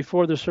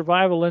before the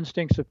survival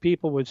instincts of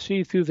people would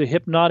see through the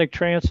hypnotic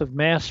trance of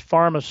mass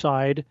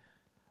pharmacide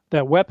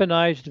that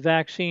weaponized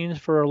vaccines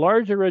for a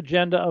larger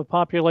agenda of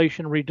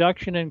population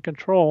reduction and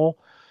control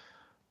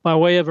by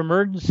way of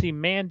emergency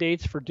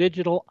mandates for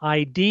digital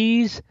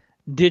IDs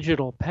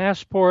digital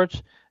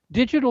passports,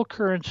 digital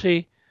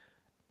currency,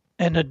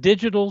 and a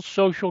digital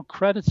social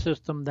credit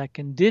system that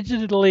can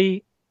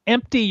digitally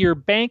empty your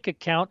bank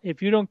account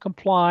if you don't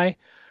comply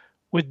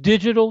with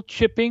digital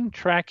chipping,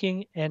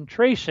 tracking, and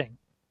tracing.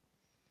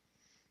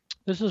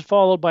 This is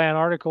followed by an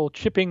article,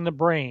 Chipping the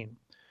Brain.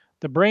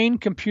 The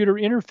brain-computer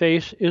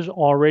interface is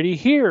already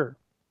here.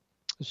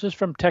 This is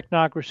from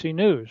Technocracy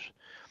News.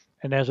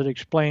 And as it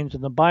explains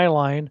in the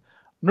byline,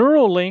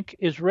 Neuralink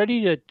is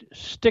ready to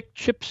stick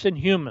chips in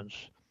humans.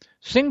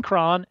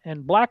 Synchron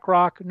and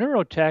BlackRock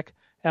Neurotech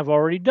have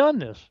already done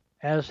this,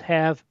 as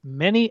have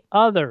many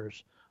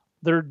others.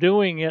 They're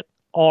doing it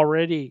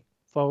already,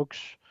 folks.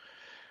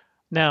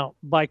 Now,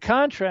 by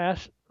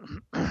contrast,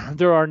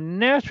 there are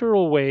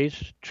natural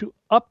ways to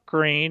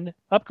upgrade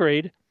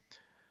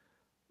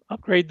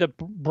the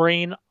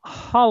brain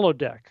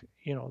holodeck,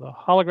 the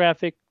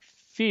holographic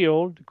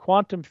field,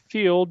 quantum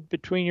field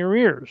between your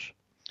ears.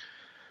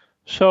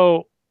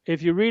 So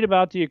if you read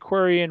about the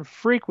Aquarian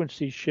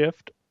frequency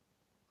shift,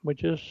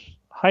 which is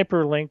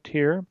hyperlinked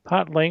here,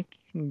 hot linked,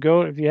 you can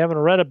go, if you haven't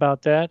read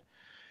about that,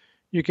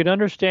 you can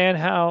understand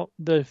how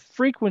the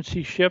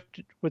frequency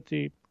shift with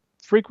the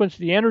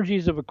frequency, the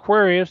energies of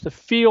Aquarius, the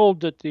field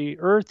that the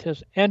Earth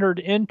has entered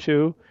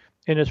into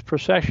in its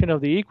precession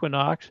of the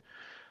equinox,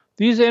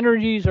 these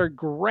energies are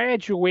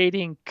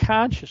graduating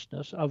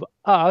consciousness of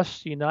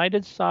us,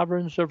 United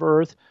Sovereigns of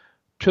Earth,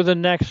 to the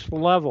next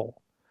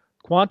level.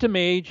 Quantum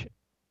age,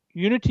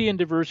 unity and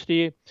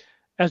diversity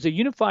as a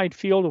unified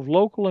field of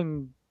local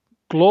and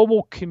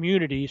global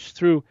communities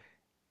through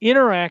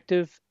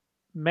interactive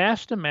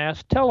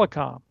mass-to-mass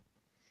telecom,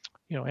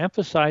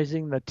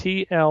 emphasizing the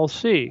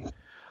TLC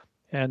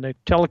and the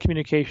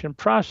telecommunication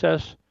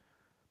process,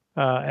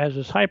 as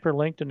is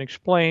hyperlinked and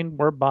explained,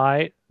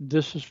 whereby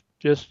this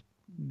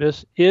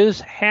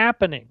is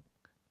happening.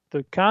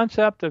 The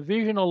concept of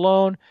vision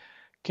alone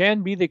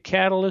can be the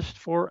catalyst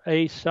for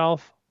a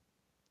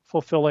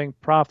self-fulfilling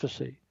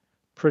prophecy,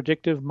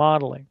 predictive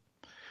modeling.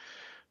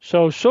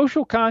 So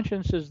social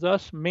conscience is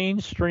thus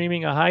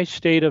mainstreaming a high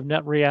state of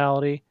net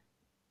reality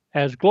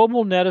as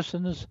global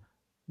netizens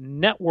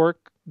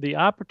network the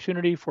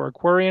opportunity for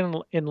Aquarian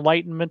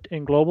enlightenment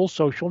in global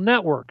social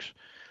networks.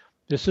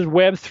 This is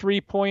Web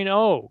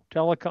 3.0,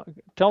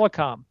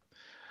 telecom,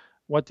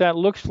 what that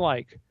looks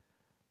like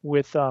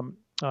with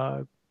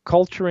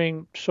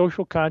culturing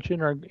social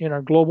conscience in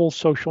our global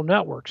social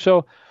network.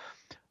 So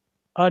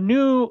a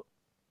new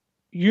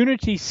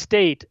unity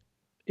state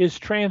is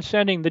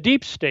transcending the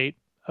deep state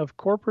of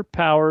corporate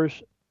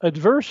powers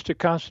adverse to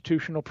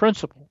constitutional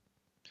principle.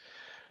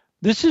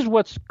 This is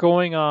what's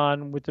going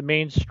on with the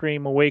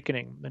mainstream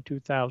awakening in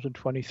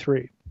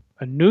 2023.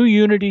 A new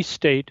unity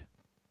state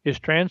is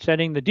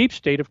transcending the deep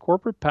state of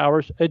corporate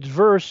powers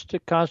adverse to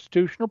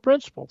constitutional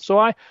principle. So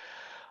I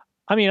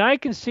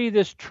can see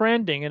this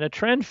trending in a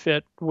trend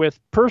fit with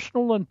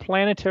personal and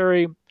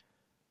planetary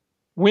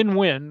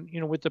win-win,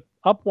 with the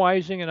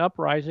uprising and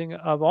uprising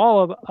of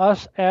all of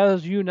us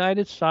as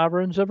United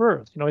Sovereigns of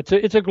Earth.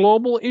 It's a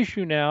global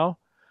issue now,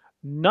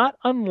 not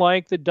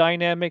unlike the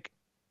dynamic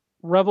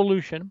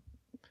revolution,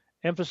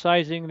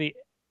 emphasizing the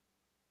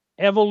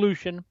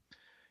evolution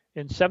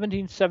in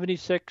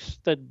 1776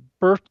 that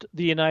birthed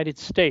the United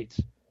States.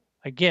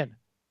 Again,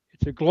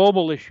 it's a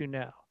global issue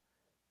now.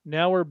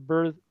 Now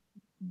we're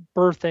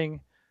birthing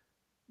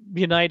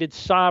United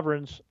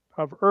Sovereigns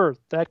of Earth,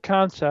 that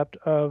concept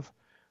of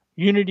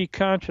unity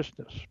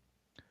consciousness,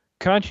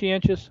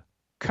 conscientious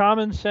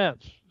common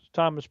sense, as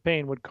Thomas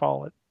Paine would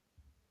call it.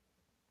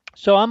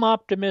 So I'm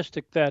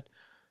optimistic that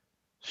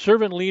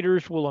servant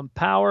leaders will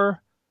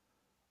empower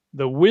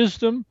the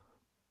wisdom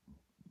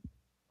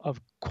of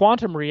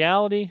quantum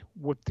reality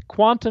with the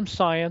quantum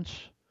science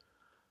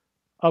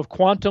of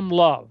quantum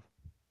love,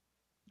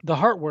 the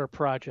Heartware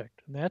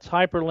Project. And that's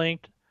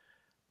hyperlinked,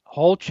 a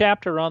whole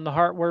chapter on the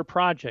Heartware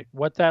Project,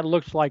 what that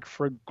looks like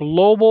for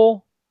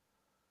global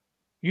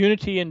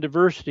unity and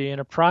diversity in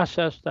a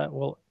process that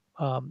will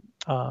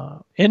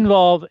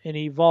involve and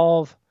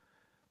evolve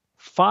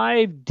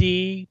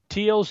 5D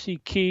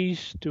TLC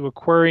keys to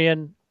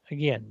Aquarian,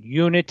 again,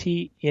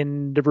 unity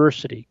in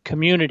diversity,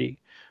 community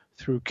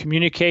through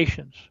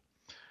communications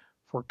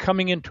for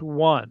coming into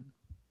one.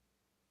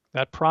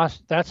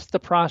 That's the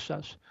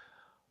process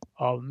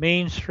of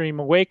mainstream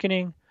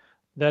awakening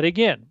that,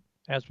 again,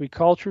 as we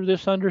culture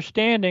this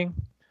understanding,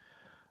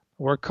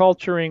 we're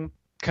culturing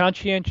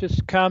conscientious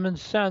common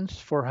sense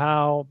for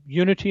how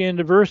unity and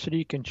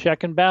diversity can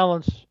check and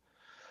balance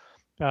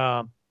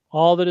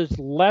all that is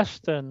less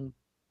than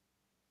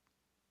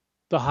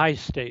the high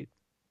state,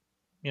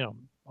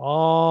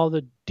 all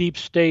the deep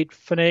state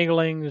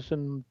finaglings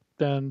and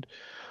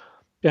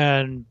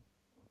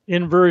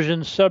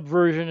inversion,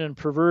 subversion, and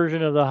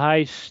perversion of the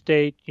high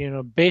state,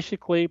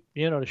 basically,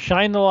 to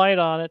shine the light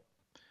on it,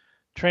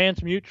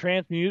 transmute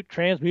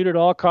at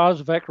all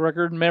cause, effect,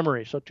 record, and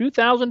memory. So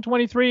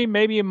 2023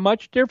 may be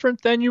much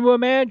different than you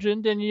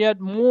imagined, and yet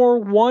more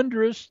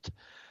wondrous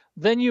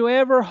than you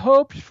ever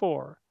hoped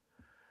for.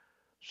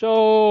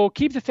 So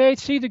keep the faith,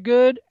 see the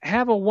good,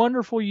 have a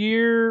wonderful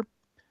year.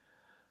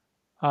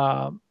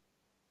 Happy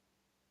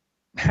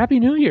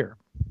New Year.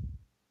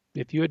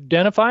 If you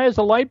identify as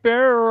a light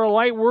bearer or a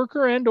light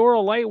worker and or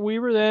a light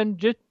weaver, then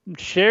just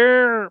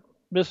share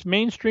this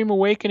Mainstream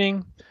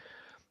Awakening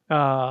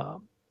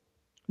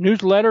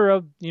newsletter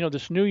of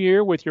this new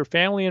year with your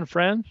family and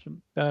friends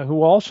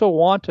who also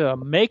want to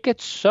make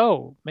it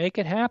so, make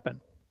it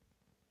happen.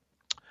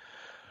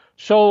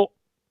 So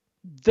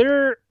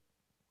there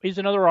is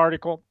another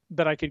article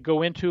that I could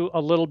go into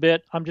a little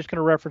bit. I'm just going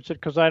to reference it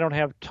because I don't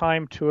have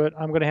time to it.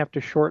 I'm going to have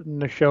to shorten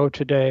the show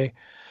today.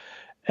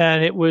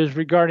 And it was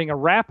regarding a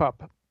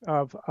wrap-up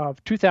of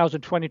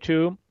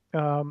 2022,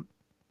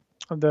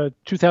 the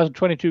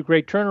 2022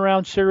 Great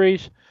Turnaround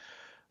Series.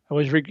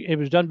 It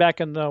was done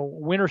back in the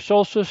winter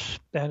solstice,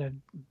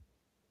 and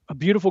a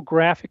beautiful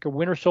graphic of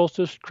winter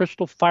solstice,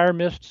 crystal fire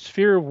mist,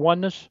 sphere of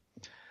oneness.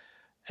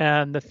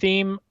 And the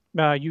theme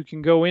you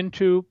can go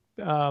into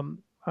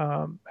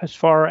as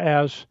far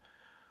as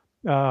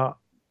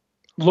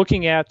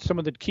looking at some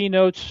of the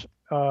keynotes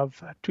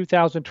of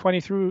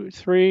 2022,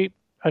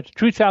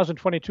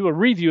 a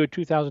review of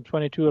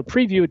 2022, a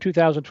preview of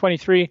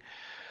 2023.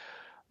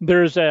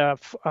 There's a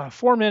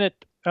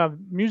 4-minute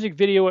music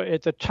video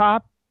at the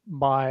top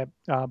by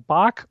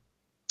Bach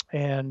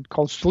and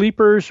called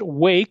Sleepers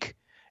Wake,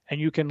 and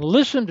you can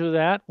listen to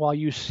that while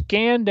you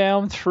scan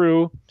down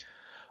through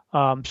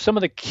some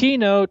of the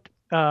keynote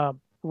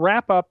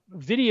wrap-up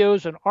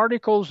videos and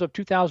articles of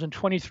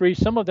 2023.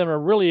 Some of them are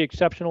really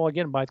exceptional,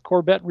 again, by the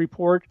Corbett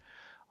Report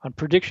on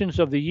predictions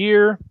of the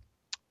year,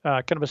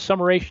 kind of a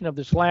summation of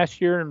this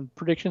last year and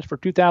predictions for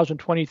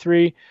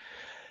 2023,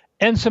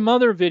 and some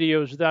other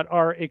videos that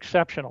are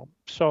exceptional.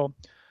 So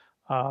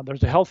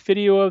there's a health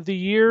video of the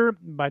year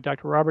by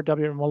Dr. Robert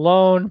W.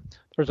 Malone.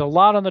 There's a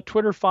lot on the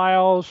Twitter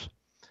files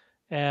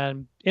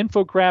and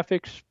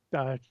infographics,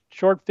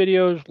 short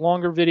videos,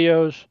 longer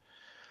videos,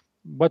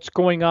 what's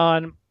going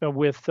on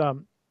with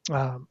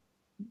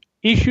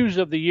issues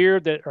of the year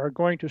that are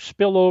going to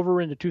spill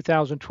over into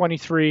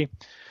 2023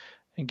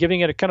 and giving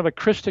it a kind of a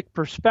Christic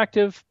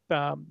perspective.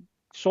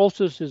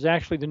 Solstice is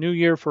actually the new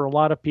year for a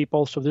lot of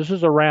people. So this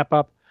is a wrap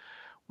up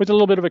with a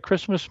little bit of a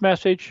Christmas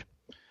message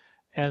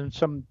and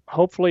some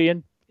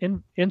hopefully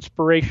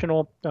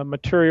inspirational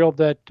material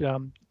that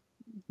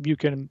you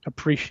can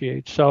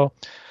appreciate. So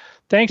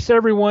thanks to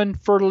everyone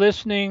for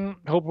listening.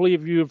 Hopefully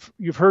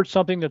you've heard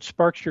something that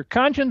sparks your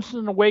conscience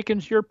and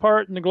awakens your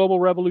part in the global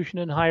revolution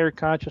in higher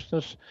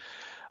consciousness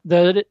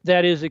that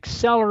is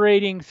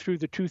accelerating through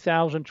the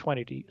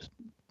 2020s.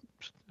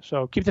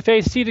 So keep the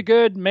faith, see the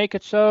good, make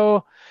it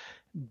so,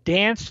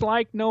 dance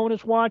like no one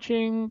is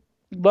watching,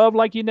 love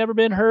like you've never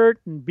been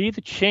hurt, and be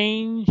the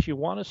change you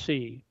want to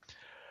see.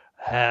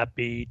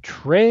 Happy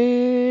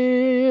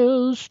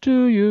trails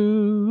to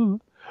you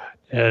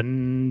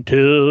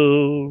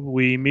until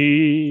we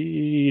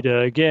meet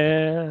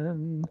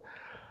again.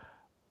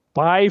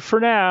 Bye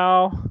for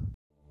now.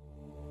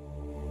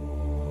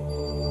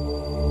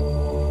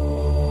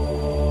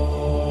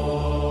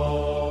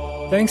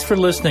 Thanks for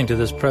listening to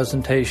this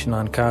presentation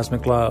on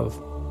Cosmic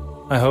Love.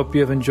 I hope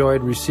you have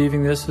enjoyed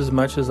receiving this as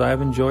much as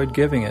I've enjoyed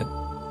giving it.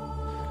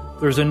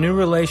 There's a new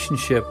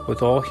relationship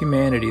with all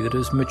humanity that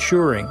is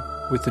maturing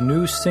with the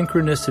new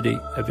synchronicity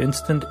of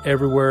instant,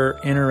 everywhere,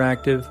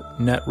 interactive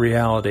net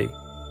reality.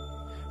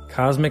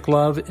 Cosmic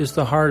love is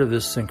the heart of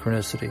this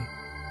synchronicity.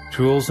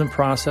 Tools and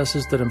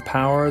processes that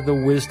empower the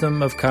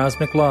wisdom of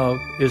cosmic love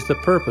is the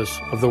purpose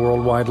of the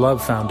Worldwide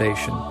Love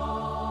Foundation.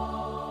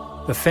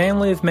 The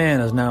family of man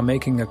is now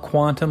making a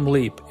quantum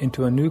leap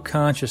into a new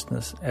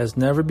consciousness as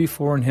never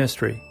before in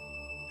history.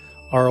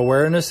 Our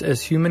awareness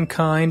as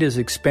humankind is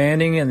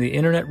expanding, and the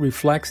Internet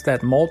reflects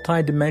that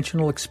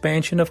multidimensional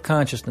expansion of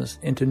consciousness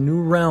into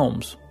new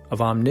realms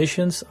of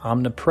omniscience,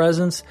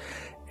 omnipresence,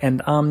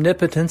 and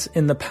omnipotence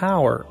in the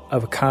power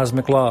of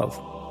cosmic love.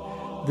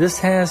 This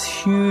has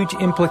huge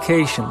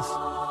implications.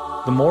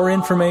 The more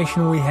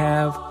information we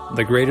have,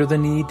 the greater the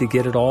need to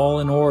get it all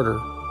in order.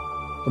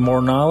 The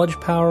more knowledge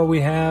power we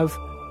have,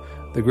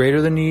 the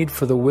greater the need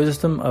for the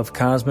wisdom of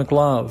cosmic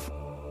love.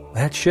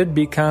 That should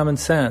be common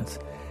sense.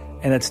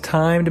 And it's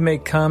time to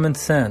make common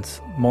sense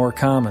more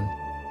common.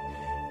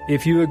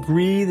 If you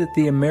agree that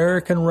the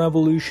American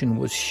Revolution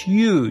was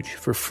huge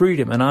for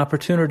freedom and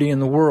opportunity in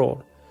the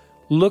world,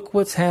 look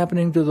what's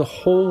happening to the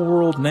whole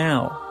world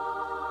now.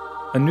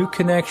 A new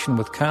connection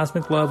with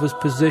cosmic love is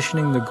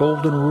positioning the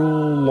golden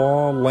rule,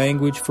 law,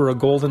 language for a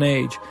golden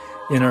age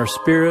in our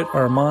spirit,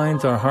 our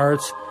minds, our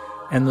hearts,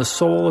 and the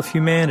soul of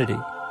humanity.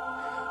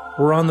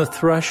 We're on the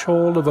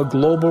threshold of a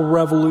global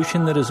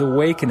revolution that is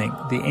awakening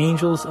the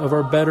angels of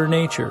our better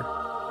nature.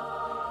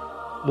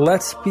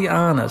 Let's be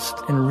honest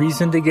and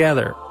reason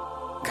together.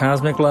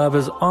 Cosmic love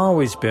has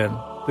always been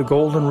the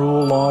golden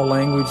rule, law,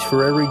 language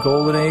for every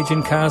golden age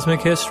in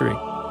cosmic history.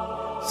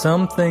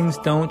 Some things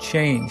don't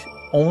change,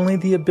 only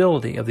the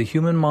ability of the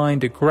human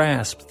mind to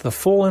grasp the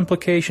full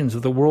implications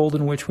of the world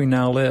in which we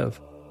now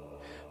live.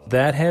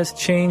 That has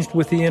changed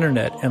with the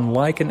Internet, and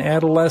like an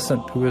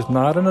adolescent who is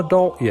not an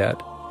adult yet,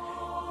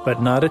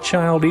 but not a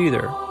child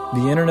either,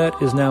 the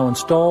Internet is now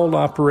installed,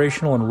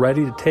 operational, and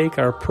ready to take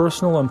our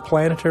personal and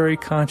planetary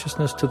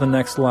consciousness to the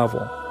next level.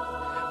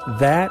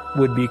 That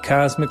would be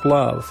cosmic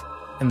love,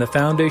 and the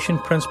foundation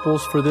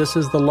principles for this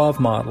is the love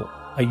model,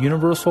 a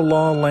universal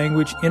law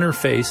language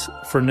interface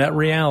for net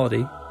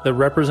reality that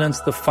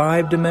represents the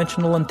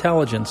five-dimensional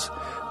intelligence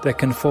that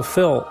can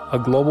fulfill a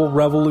global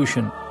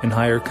revolution in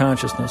higher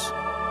consciousness.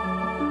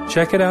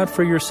 Check it out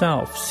for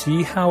yourself.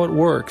 See how it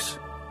works.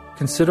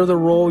 Consider the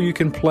role you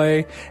can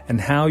play and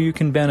how you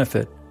can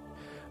benefit.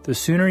 The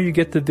sooner you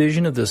get the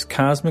vision of this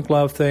cosmic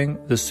love thing,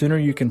 the sooner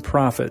you can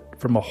profit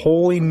from a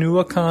wholly new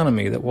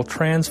economy that will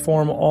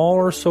transform all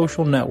our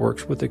social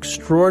networks with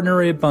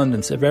extraordinary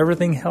abundance of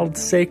everything held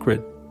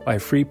sacred by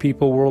free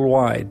people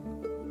worldwide.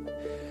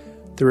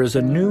 There is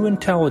a new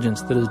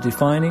intelligence that is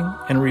defining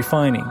and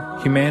refining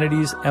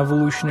humanity's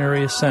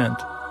evolutionary ascent.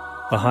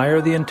 The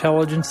higher the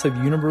intelligence of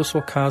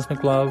universal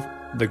cosmic love,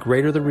 the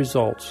greater the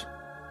results.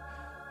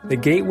 The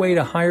gateway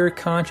to higher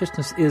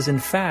consciousness is, in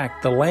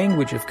fact, the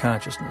language of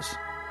consciousness.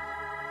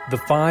 The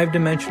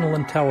five-dimensional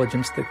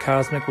intelligence that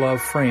cosmic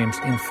love frames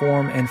in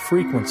form and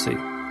frequency,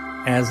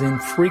 as in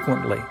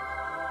frequently.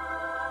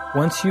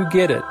 Once you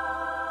get it,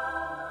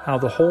 how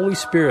the Holy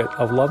Spirit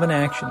of love and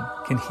action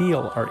can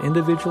heal our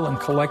individual and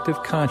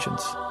collective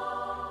conscience,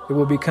 it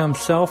will become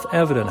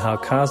self-evident how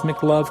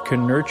cosmic love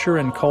can nurture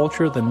and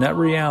culture the net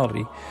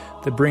reality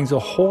that brings a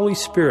Holy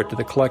Spirit to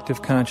the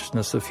collective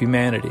consciousness of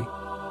humanity.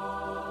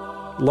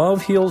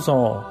 Love heals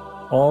all,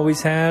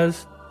 always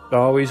has,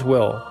 always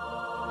will.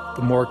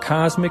 The more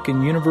cosmic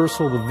and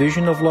universal the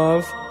vision of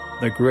love,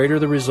 the greater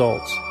the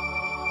results.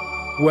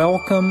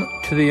 Welcome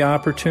to the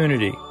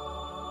opportunity.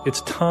 It's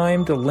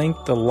time to link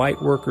the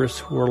light workers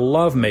who are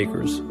love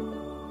makers.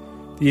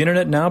 The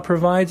Internet now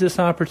provides this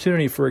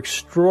opportunity for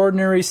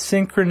extraordinary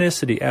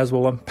synchronicity as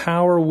will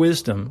empower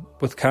wisdom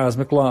with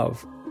cosmic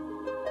love.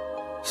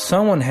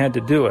 Someone had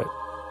to do it.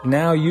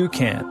 Now you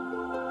can.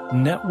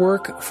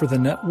 Network for the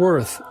net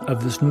worth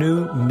of this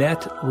new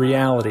net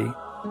reality.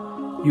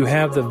 You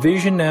have the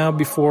vision now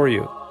before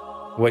you.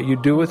 What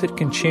you do with it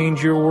can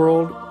change your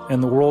world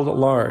and the world at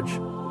large.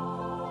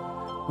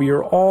 We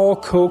are all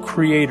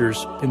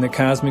co-creators in the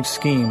cosmic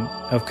scheme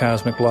of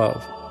cosmic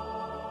love.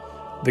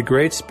 The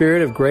great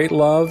spirit of great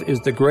love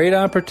is the great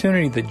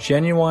opportunity that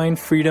genuine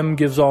freedom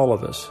gives all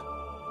of us.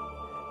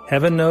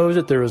 Heaven knows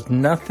that there is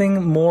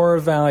nothing more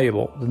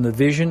valuable than the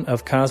vision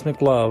of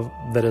cosmic love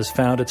that has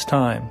found its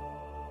time.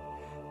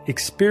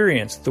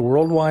 Experience the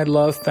Worldwide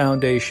Love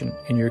Foundation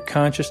in your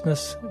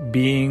consciousness,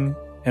 being,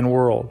 and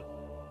world.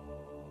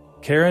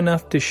 Care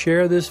enough to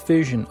share this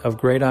vision of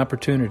great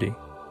opportunity.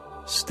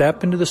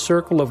 Step into the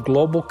circle of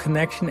global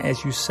connection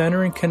as you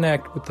center and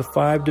connect with the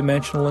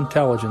five-dimensional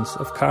intelligence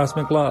of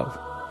cosmic love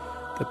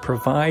that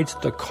provides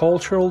the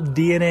cultural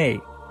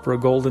DNA for a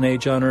golden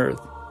age on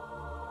Earth.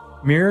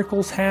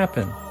 Miracles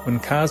happen when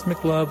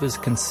cosmic love is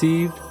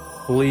conceived,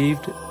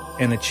 believed,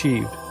 and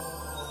achieved.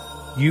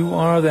 You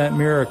are that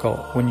miracle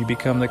when you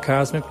become the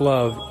cosmic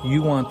love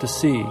you want to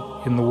see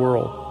in the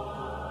world.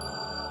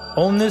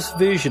 Own this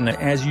vision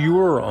as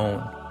your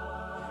own.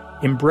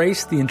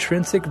 Embrace the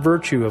intrinsic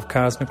virtue of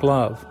cosmic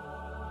love.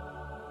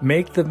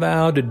 Make the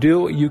vow to do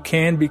what you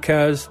can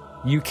because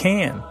you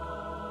can.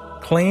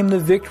 Claim the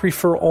victory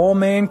for all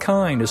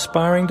mankind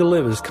aspiring to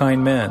live as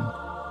kind men.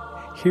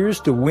 Here's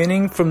to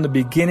winning from the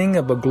beginning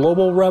of a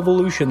global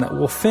revolution that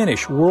will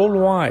finish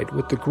worldwide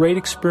with the great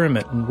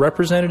experiment and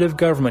representative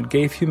government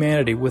gave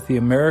humanity with the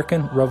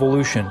American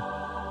Revolution.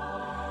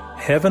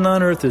 Heaven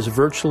on earth is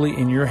virtually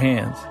in your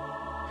hands.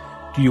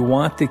 Do you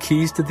want the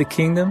keys to the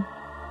kingdom?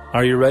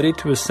 Are you ready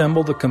to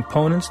assemble the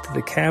components to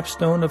the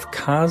capstone of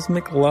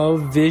cosmic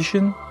love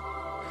vision?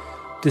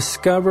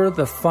 Discover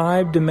the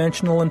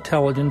five-dimensional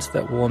intelligence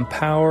that will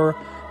empower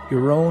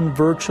your own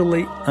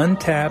virtually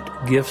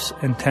untapped gifts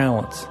and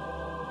talents.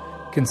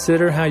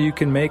 Consider how you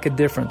can make a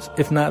difference,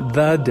 if not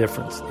the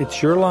difference.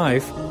 It's your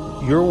life,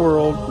 your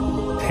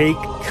world. Take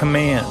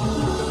command.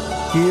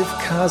 Give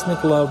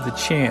cosmic love the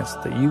chance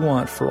that you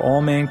want for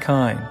all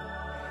mankind.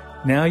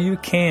 Now you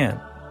can.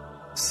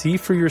 See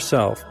for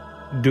yourself.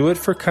 Do it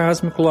for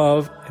cosmic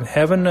love, and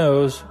heaven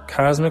knows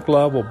cosmic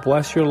love will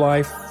bless your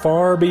life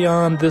far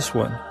beyond this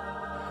one.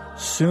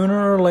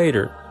 Sooner or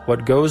later,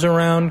 what goes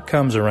around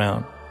comes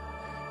around.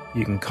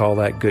 You can call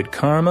that good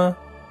karma,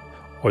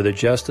 or the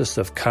justice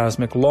of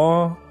cosmic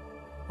law,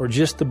 or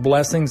just the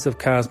blessings of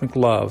cosmic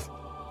love.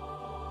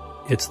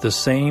 It's the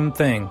same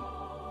thing.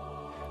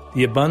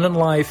 The abundant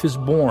life is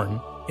born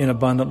in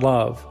abundant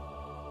love.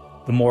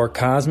 The more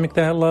cosmic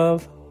that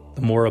love,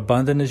 the more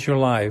abundant is your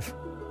life.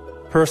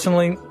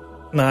 Personally,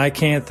 I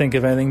can't think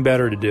of anything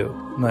better to do,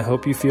 and I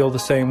hope you feel the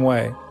same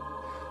way.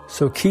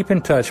 So keep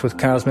in touch with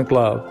cosmic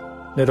love.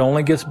 It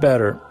only gets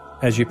better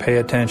as you pay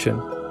attention.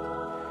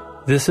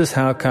 This is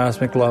how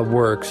cosmic love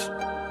works.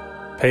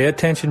 Pay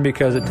attention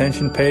because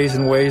attention pays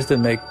in ways that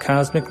make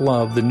cosmic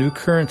love the new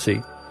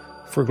currency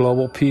for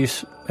global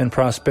peace and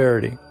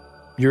prosperity.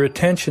 Your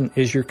attention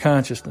is your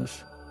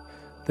consciousness.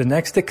 The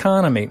next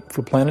economy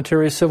for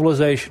planetary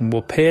civilization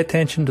will pay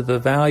attention to the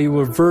value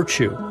of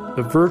virtue,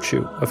 the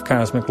virtue of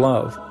cosmic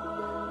love.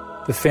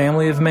 The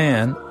family of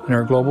man in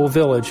our global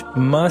village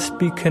must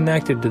be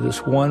connected to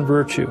this one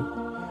virtue.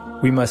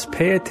 We must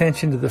pay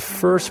attention to the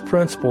first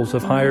principles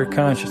of higher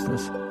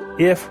consciousness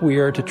if we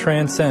are to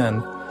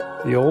transcend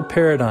the old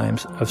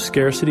paradigms of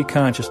scarcity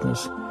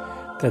consciousness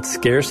that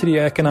scarcity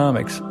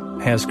economics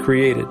has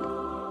created.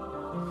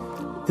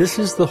 This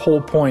is the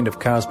whole point of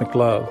cosmic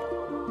love.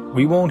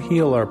 We won't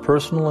heal our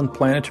personal and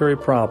planetary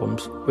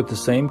problems with the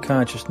same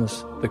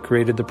consciousness that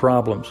created the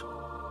problems.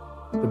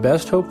 The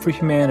best hope for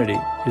humanity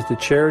is the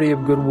charity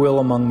of goodwill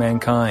among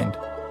mankind.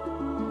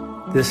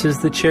 This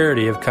is the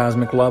charity of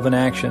cosmic love in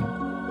action.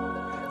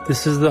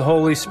 This is the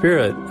Holy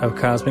Spirit of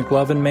cosmic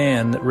love in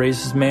man that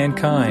raises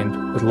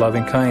mankind with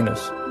loving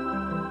kindness.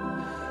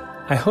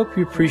 I hope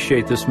you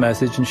appreciate this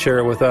message and share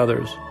it with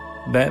others.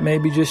 That may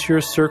be just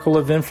your circle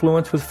of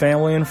influence with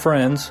family and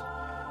friends,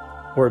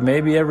 or it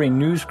may be every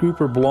news group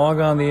or blog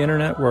on the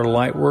internet where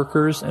light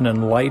workers and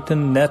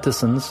enlightened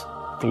netizens,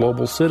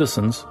 global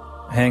citizens,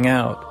 hang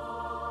out.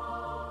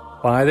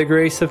 By the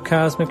grace of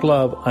cosmic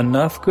love,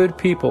 enough good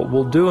people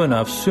will do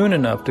enough soon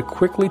enough to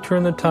quickly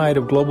turn the tide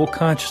of global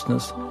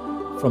consciousness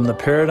from the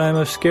paradigm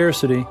of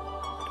scarcity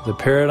to the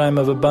paradigm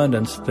of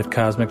abundance that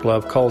cosmic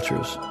love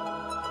cultures.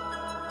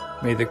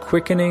 May the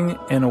quickening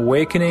and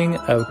awakening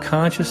of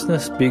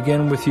consciousness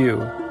begin with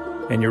you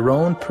and your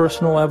own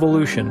personal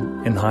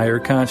evolution in higher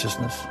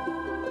consciousness.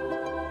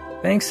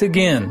 Thanks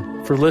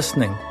again for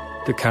listening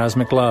to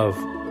Cosmic Love.